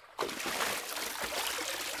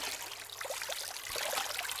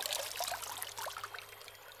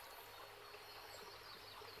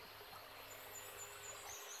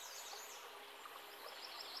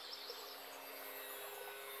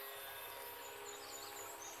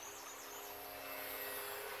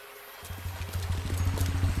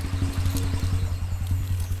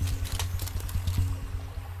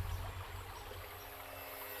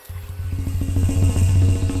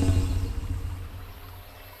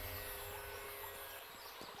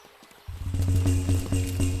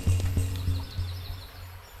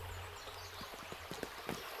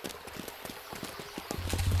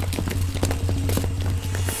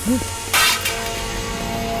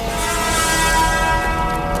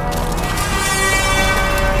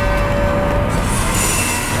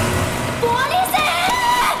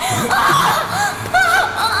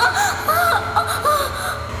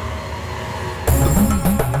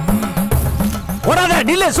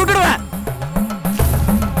 நில்ல, சுட்டுடுவேன்.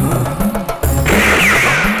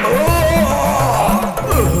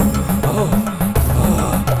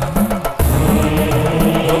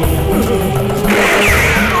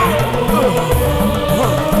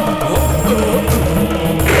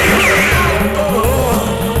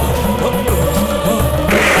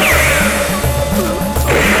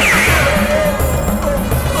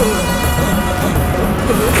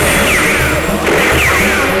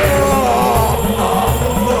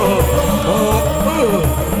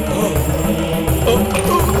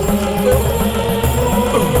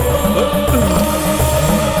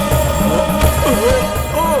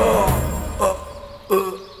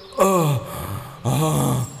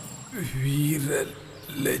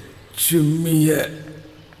 லட்சுமிய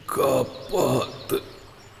காப்பாத்து.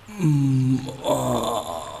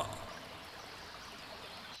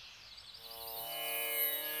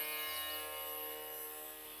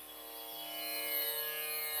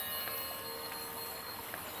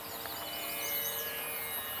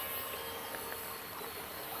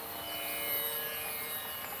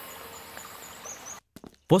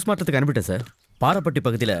 போஸ்ட்மார்ட்டத்துக்கு அனுப்பிட்டேன் சார். பாரப்பட்டி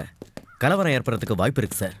பகுதியில் கலவரம் ஏற்படுறதுக்கு வாய்ப்பு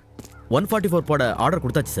இருக்கு சார். 144 போட ஆர்டர்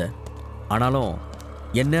கொடுத்தாச்சு சார். ஆனாலும்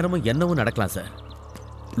எந்நேரமும் என்னவும் நடக்கலாம் சார்.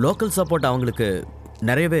 லோக்கல் சப்போர்ட் அவங்களுக்கு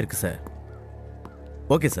நிறையவே இருக்கு சார்.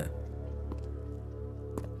 Okay sir.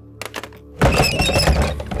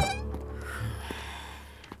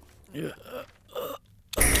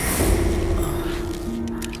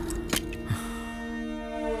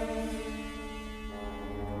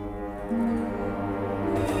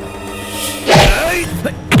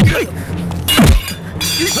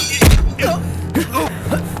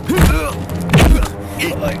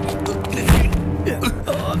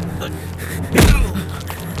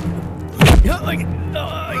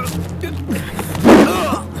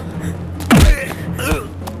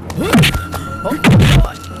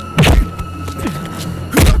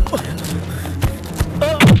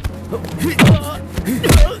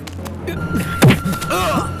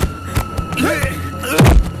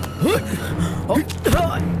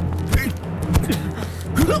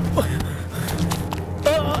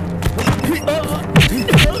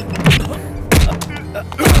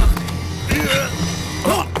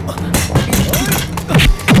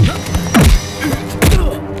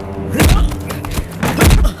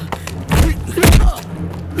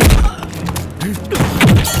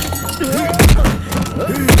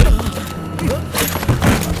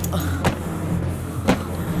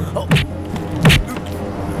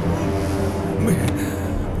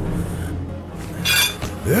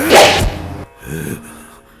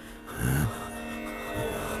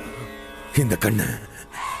 இந்த கண்ணு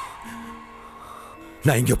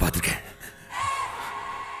நான் எங்கேயோ பார்த்திருக்கேன்.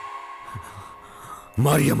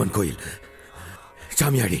 மாரியம்மன் கோயில்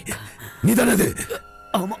சாமியாடி நீதானது?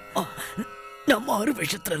 ஆமா, நான் மாறு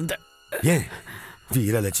விஷயத்துல இருந்தேன். ஏன்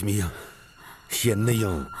வீரலட்சுமியும்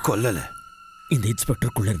என்னையும் கொல்லல? இந்த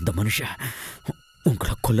இன்ஸ்பெக்டருக்குள்ள இருந்த மனுஷன்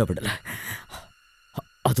உங்களை கொல்ல விடல.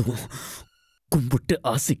 அதுவும் கும்பிட்டு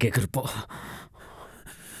ஆசி கேட்கிறப்போ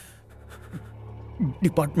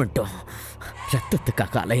டிபார்ட்மெண்ட்டும்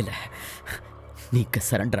ரத்தத்துக்காக அலையில. நீங்க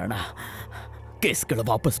சரண்டரானா கேஸ்களை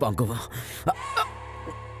வாபஸ் வாங்குவோம்,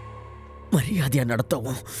 மரியாதையா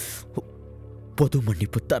நடத்தவும், பொது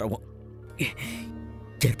மன்னிப்பு தரவும்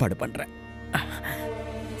ஏற்பாடு பண்றேன்.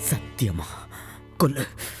 சத்தியமா கொல்லு,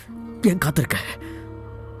 ஏன் காத்திருக்க?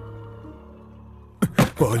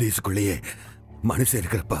 போலீஸுக்குள்ளேயே மனுஷன்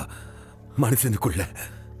இருக்கிறப்ப மனுஷனுக்குள்ள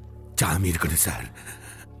சாமி இருக்கணும் சார்.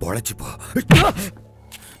 பொழைச்சு போ.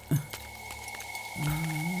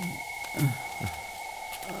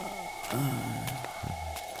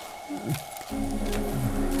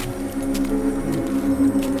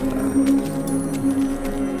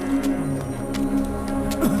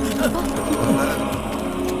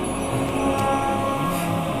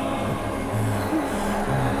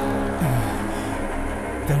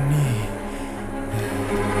 தண்ணி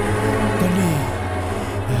தண்ணி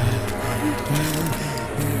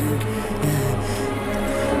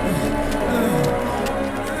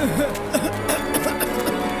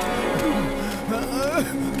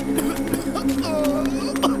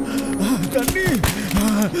தண்ணி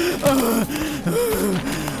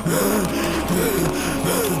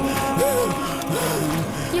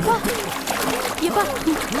எப்பா எப்பா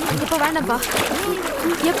எப்பா வேண்டாம்ப்பா.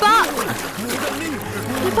 எப்பா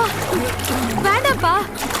எப்பா வேண்டாம்ப்பா.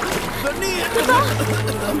 எப்பா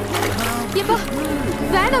எப்பா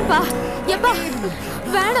வேண்டாம்ப்பா. எப்பா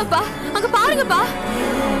வேண்டாம்ப்பா. அங்க பாருங்கப்பா,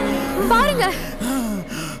 பாருங்க.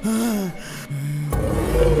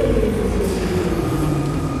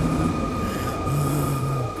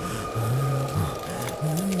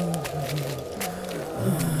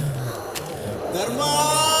 தர்மா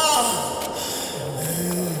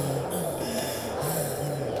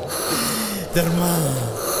தர்மா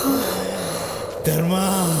தர்மா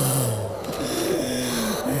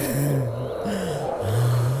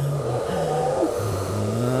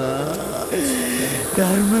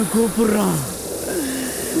தர்ம கூப்பிடுறான்.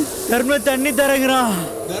 தர்ம தண்ணி தரங்குறான்.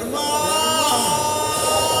 தர்மா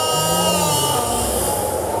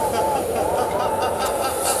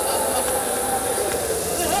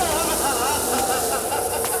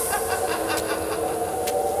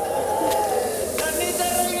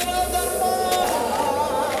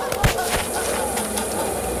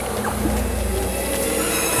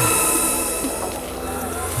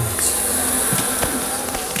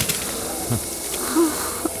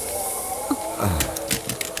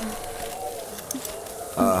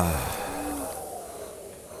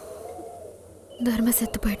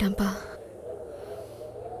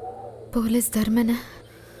போலீஸ் தர்மனை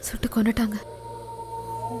சுட்டு கொண்டுட்டாங்க.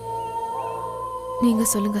 நீங்க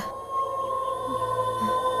சொல்லுங்க.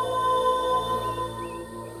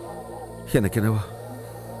 எனக்கு என்னவா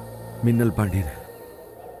மின்னல் பாண்டியன்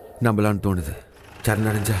நம்பலான்னு தோணுது.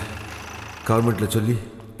 சரணடைஞ்சா கவர்மெண்ட்ல சொல்லி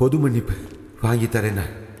பொது மன்னிப்பு வாங்கி தரேன்.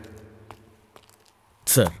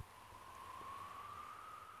 சார்,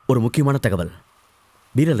 ஒரு முக்கியமான தகவல்.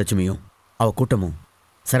 வீரலட்சுமியும் அவ கூட்டமும்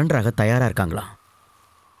சரண்டராக தயாரா இருக்காங்களா?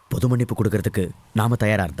 பொது மன்னிப்பு கொடுக்கறதுக்கு நாம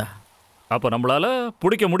தயாரா இருந்தா அப்ப நம்மளால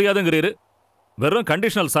பிடிக்க முடியாதுங்கிறீரு. வெறும்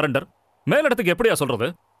கண்டிஷனல் சரண்டர். மேலிடத்துக்கு எப்படியா சொல்றது?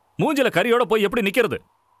 மூஞ்சில கரியோட போய் எப்படி நிக்கிறது?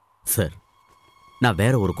 சார், நான்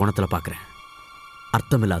வேற ஒரு கோணத்துல பார்க்குறேன்.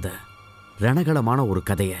 அர்த்தமில்லாத ரணகலமான ஒரு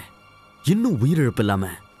கதையை இன்னும் உயிரிழப்பு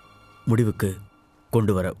இல்லாம முடிவுக்கு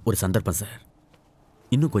கொண்டு வர ஒரு சந்தர்ப்பம் சார்.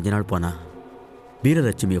 இன்னும் கொஞ்ச நாள் போனா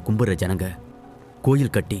வீரலட்சுமியை கும்பிடுற ஜனங்க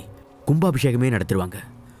கோயில் கட்டி கும்பாபிஷேகமே நடத்திடுவாங்க.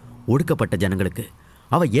 ஒடுக்கப்பட்ட ஜனங்களுக்கு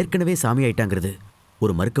அவ ஏற்கனவே சாமி ஆயிட்டாங்கிறது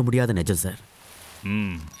ஒரு மறுக்க முடியாத நிஜம் சார்.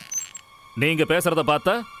 நீங்க பேசுறத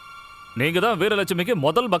பார்த்தா நீங்க தான் வீரலட்சுமிக்கு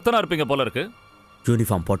முதல் பக்தனா இருப்பீங்க போல இருக்கு.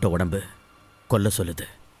 யூனிஃபார்ம் போட்ட உடம்பு கொல்ல சொல்லுது.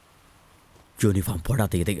 யூனிஃபார்ம்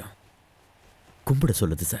போடாத இதயம் கும்பிட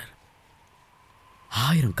சொல்லுது சார்.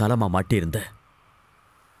 1000 காலமா மாட்டியிருந்த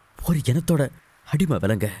ஒரு இனத்தோட அடிமை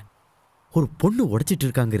விலங்க ஒரு பொண்ணு உடைச்சிட்டு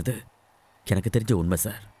இருக்காங்கிறது எனக்கு தெரிஞ்ச உண்மை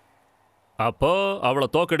சார். அப்போ அவளை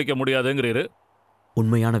தோக்கடிக்க முடியாதுங்கிறீரு.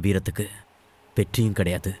 உண்மையான வீரத்துக்கு வெற்றியும்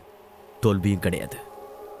கிடையாது, தோல்வியும் கிடையாது.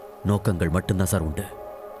 நோக்கங்கள் மட்டும்தான் சார் உண்டு.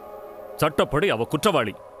 சட்டப்படி அவ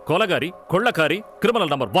குற்றவாளி, கொலகாரி, கொள்ளக்காரி,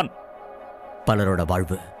 கிரிமினல் நம்பர் 1. பலரோட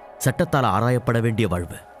வாழ்வு சட்டத்தால் ஆராயப்பட வேண்டிய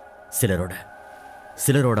வாழ்வு.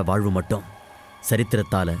 சிலரோட வாழ்வு மட்டும்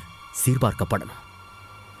சரித்திரத்தால சீர்பார்க்கப்படணும்.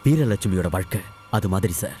 வீரலட்சுமியோட வாழ்க்கை அது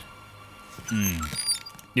மாதிரி சார்.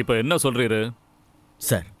 இப்ப என்ன சொல்றீரு?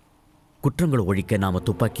 சார், குற்றங்களை ஒழிக்க நாம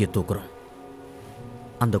துப்பாக்கியை தூக்குறோம்.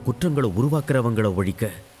 அந்த குற்றங்களை உருவாக்குறவங்களை ஒழிக்க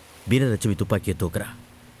வீரலட்சுமி துப்பாக்கியை தூக்குறா.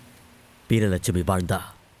 வீரலட்சுமி வாழ்ந்தா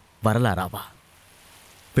வரலாறாவா,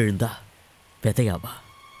 விழுந்தா விதையாவா?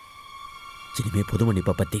 இனிமே பொது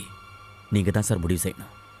மன்னிப்பை பத்தி நீங்க தான் சார் முடிவு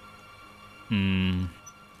செய்யணும்.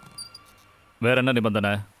 வேற என்ன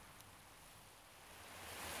நிபந்தனை?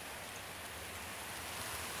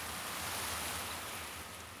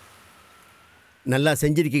 நல்லா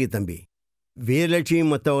செஞ்சிருக்கீங்க தம்பி. வீரலட்சுமி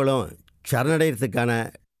மற்றவங்களும் சரணடைகிறதுக்கான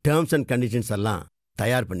டேர்ம்ஸ் அண்ட் கண்டிஷன்ஸ் எல்லாம்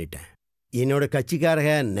தயார் பண்ணிட்டேன். என்னோட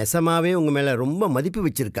கட்சிக்காரங்க நெசமாவே உங்கள் மேலே ரொம்ப மதிப்பு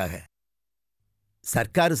வச்சிருக்காங்க.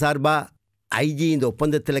 சர்க்கார் சார்பாக ஐஜி இந்த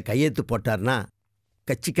ஒப்பந்தத்தில் கையெழுத்து போட்டார்னா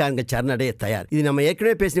கட்சிக்காரங்க சரணடைய தயார். இது நம்ம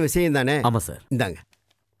ஏற்கனவே பேசின விஷயம் தானே? ஆமாம் சார். இந்தாங்க.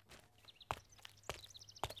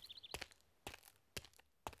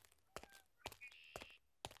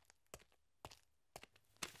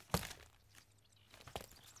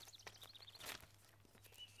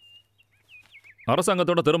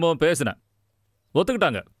 அரசாங்கத்தோட திரும்பவும் பேசினேன்,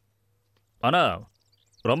 ஒத்துக்கிட்டாங்க. ஆனா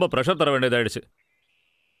ரொம்ப ப்ரெஷர் தர வேண்டியதாயிடுச்சு.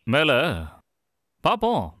 மேல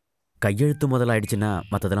பாப்போம். கையெழுத்து முதலாயிடுச்சுன்னா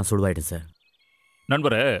மற்றதெல்லாம் சுழுவாயிடும் சார்.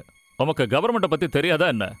 நண்பரே, உமக்கு கவர்மெண்ட்டை பற்றி தெரியாதா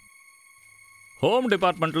என்ன? ஹோம்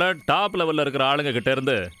டிபார்ட்மெண்ட்டில் டாப் லெவலில் இருக்கிற ஆளுங்க கிட்ட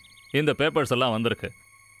இருந்து இந்த பேப்பர்ஸ் எல்லாம் வந்திருக்கு.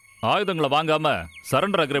 ஆயுதங்களை வாங்காமல்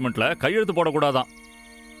சரண்டர் அக்ரிமெண்ட்டில் கையெழுத்து போடக்கூடாதான்.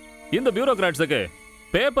 இந்த பியூரோக்ராட்ஸுக்கு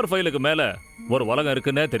பேப்பர் ஃபைலுக்கு மேலே ஒரு உலகம்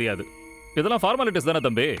இருக்குன்னே தெரியாது. இதெல்லாம் ஃபார்மாலிட்டிஸ் தானே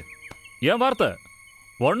தம்பி? என் வார்த்தை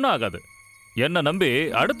ஒன்றும் ஆகாது. என்ன நம்பி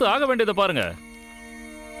அடுத்து ஆக வேண்டியதை பாருங்க.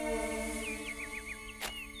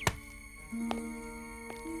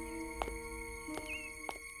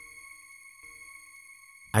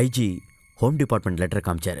 IG home department letter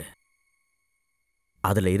காமிச்சாரு.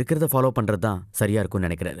 அதில் இருக்கிறத ஃபாலோ பண்ணுறது தான் சரியாக இருக்கும்னு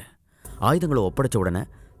நினைக்கிறாரு. ஆயுதங்களை ஒப்படைச்ச உடனே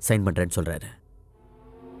சைன் பண்ணுறேன்னு சொல்கிறாரு.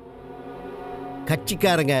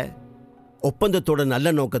 கட்சிக்காரங்க ஒப்பந்தத்தோட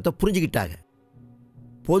நல்ல நோக்கத்தை புரிஞ்சுக்கிட்டாங்க.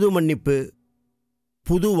 பொது மன்னிப்பு,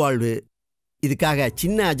 புது வாழ்வு, இதுக்காக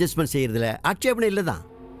சின்ன அட்ஜஸ்ட்மெண்ட் செய்யறதுல ஆட்சேபனை இல்லை தான்.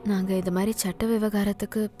 நாங்கள் இது மாதிரி சட்ட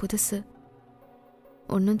விவகாரத்துக்கு புதுசு,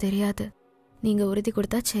 ஒன்றும் தெரியாது. நீங்கள் உறுதி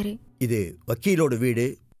கொடுத்தா சரி. இது வக்கீலோட வீடு,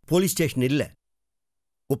 போலீஸ் ஸ்டேஷன் இல்லை.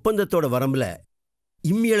 ஒப்பந்தத்தோட வரம்புல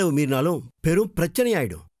இம்மியளவு மீறினாலும் பெரும் பிரச்சனை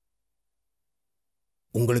ஆயிடும்.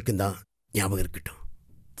 உங்களுக்கு தான் ஞாபகம் இருக்கட்டும்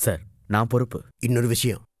சார். நான் பொறுப்பு. இன்னொரு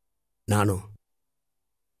விஷயம், நானும்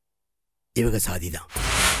இவங்க சாதிதான்.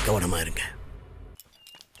 கவனமா இருங்க.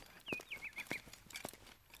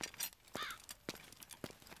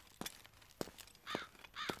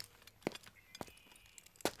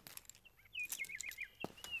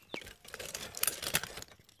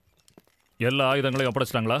 எல்லா ஆயுதங்களையும்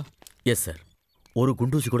ஒப்படைச்சிட்டாங்களா? Yes sir. ஒரு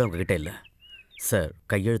குண்டூசி கூட உங்ககிட்ட இல்லை சார்.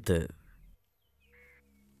 கையெழுத்து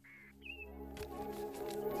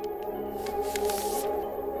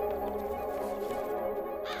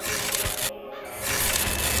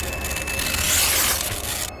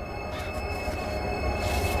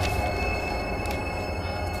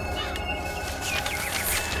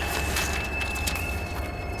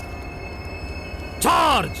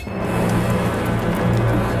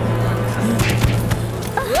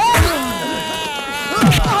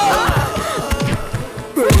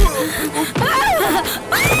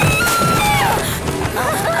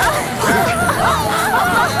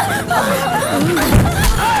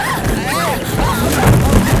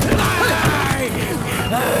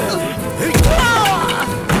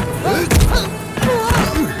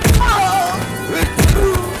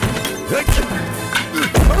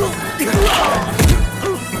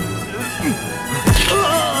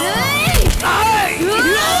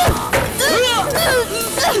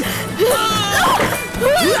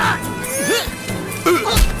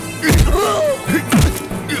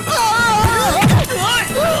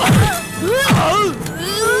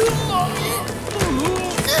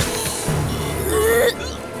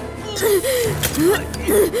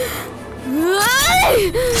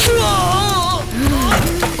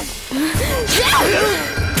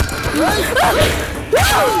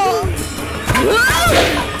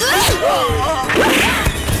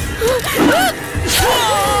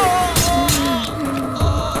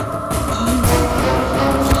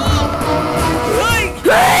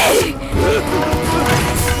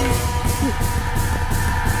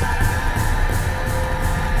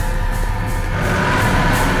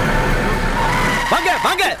வாங்க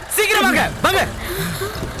வாங்க சீக்கிரம் வாங்க வாங்க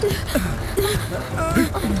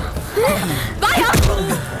வாயா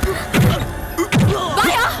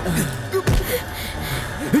வாயா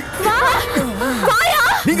வாயா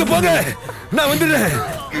நீங்க போங்க நான் வந்துடுறேன்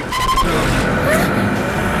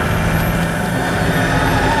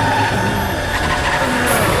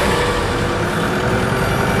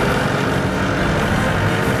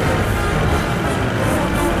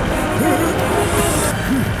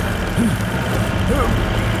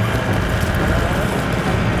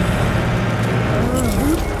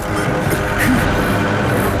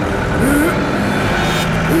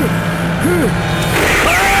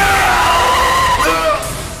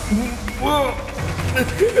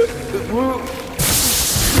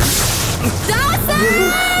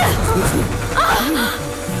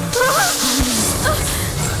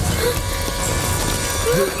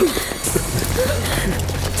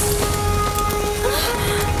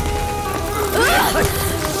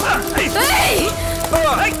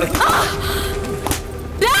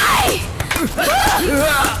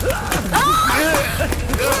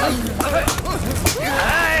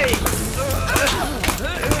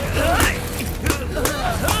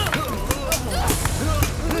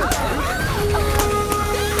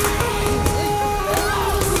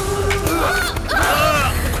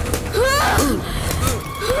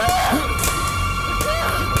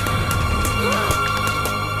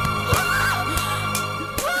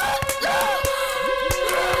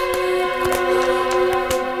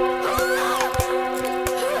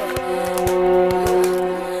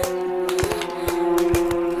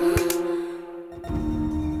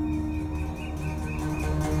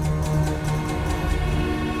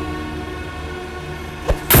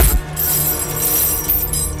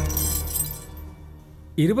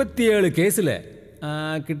இருபத்தி 7 கேஸில்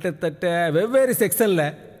கிட்டத்தட்ட வெவ்வேறு செக்ஷனில்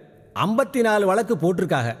 54 வழக்கு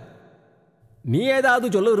போட்டிருக்காங்க. நீ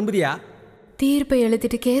ஏதாவது சொல்ல விரும்புறியா? தீர்ப்பை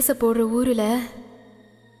எழுதிட்டு கேஸை போடுற ஊரில்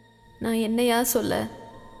நான் என்னையா சொல்ல?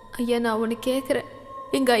 ஐயா, நான் ஒன்று கேட்குறேன்.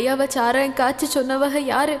 எங்கள் ஐயாவை சாராயம் காய்ச்சி சொன்னவக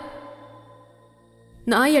யாரு?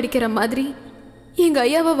 நாய் அடிக்கிற மாதிரி எங்கள்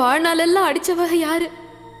ஐயாவை வாழ்நாளெல்லாம் அடித்தவக யாரு?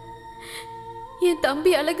 என்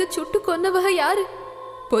தம்பி அழகு சுட்டு கொன்னவக யாரு?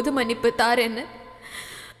 பொது மன்னிப்பு தாரேன்னு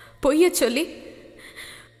பொய்ய சொல்லி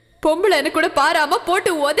பொம்பளை கூட பாராம போட்டு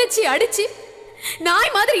உதைச்சி அடிச்சு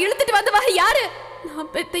நாய் மாதிரி இழுத்துட்டு வந்தவக யாரு?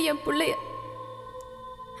 நான் பெத்த என் பிள்ளைய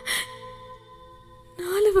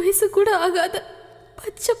 4 வயசு கூட ஆகாத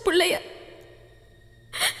பச்சை பிள்ளைய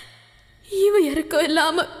இவ இறக்கம்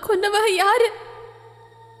இல்லாம கொன்னவக யாரு?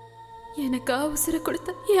 எனக்கா உசுர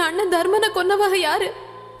கொடுத்த என் அண்ணன் தர்மனை கொன்னவக யாரு?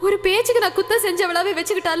 ஒரு பேச்சுக்கு நான் குத்த செஞ்சவளாவே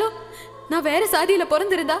வச்சுக்கிட்டாலும் நான் வேற சாதியில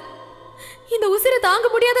பிறந்திருந்தா இந்த உசிரை தாங்க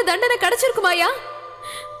முடியாத தண்டனை கிடைச்சிருக்குமாயா?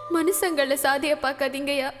 மனுஷங்கள சாதிய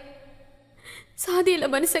பார்க்காதீங்கயா, சாதியில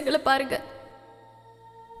மனுஷங்களை பாருங்க.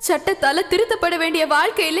 சட்டத்தால திருத்தப்பட வேண்டிய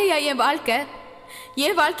வாழ்க்கை இல்லையா என் வாழ்க்கை?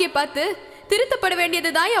 என் வாழ்க்கையை பார்த்து திருத்தப்பட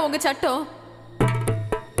வேண்டியதுதான் உங்க சட்டம்.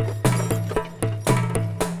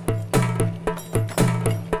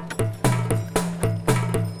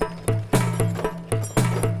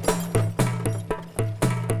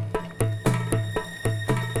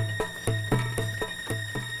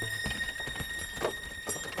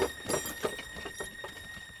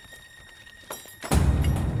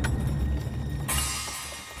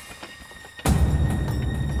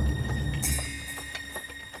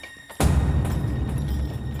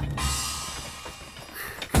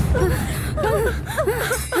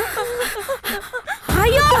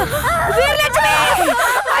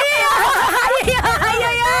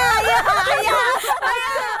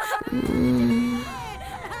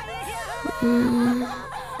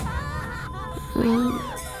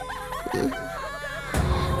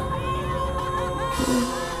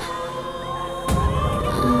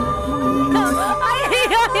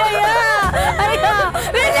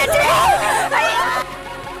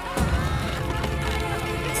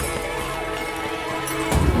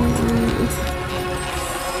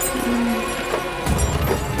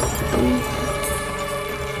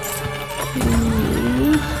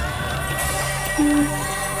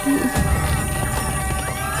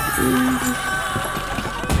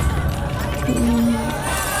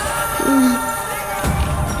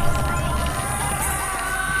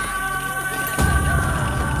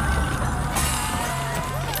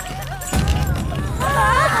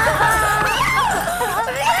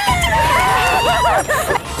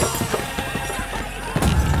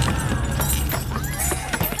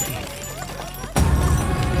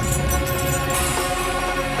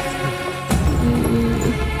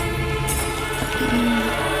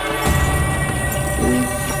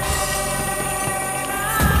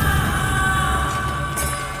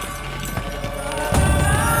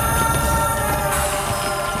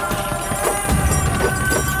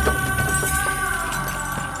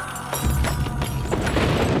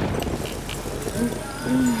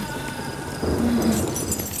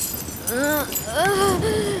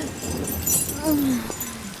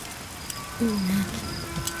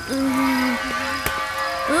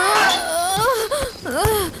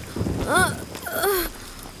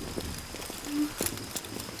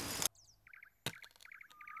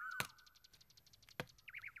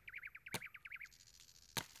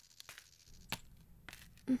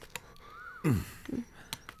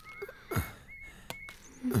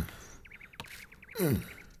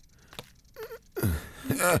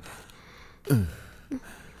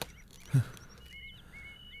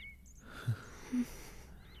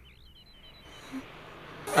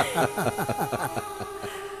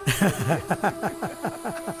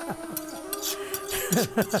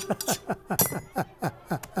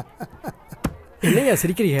 என்னையா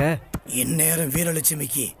சிரிக்கிறீங்க? இந்நேரம்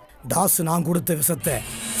வீரலட்சுமிக்கு தாசு நான் கொடுத்த விஷத்தை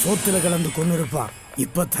சோத்துல கலந்து கொண்டு இருப்பான்.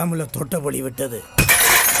 இப்ப தமிழ தொட்டபடி விட்டது.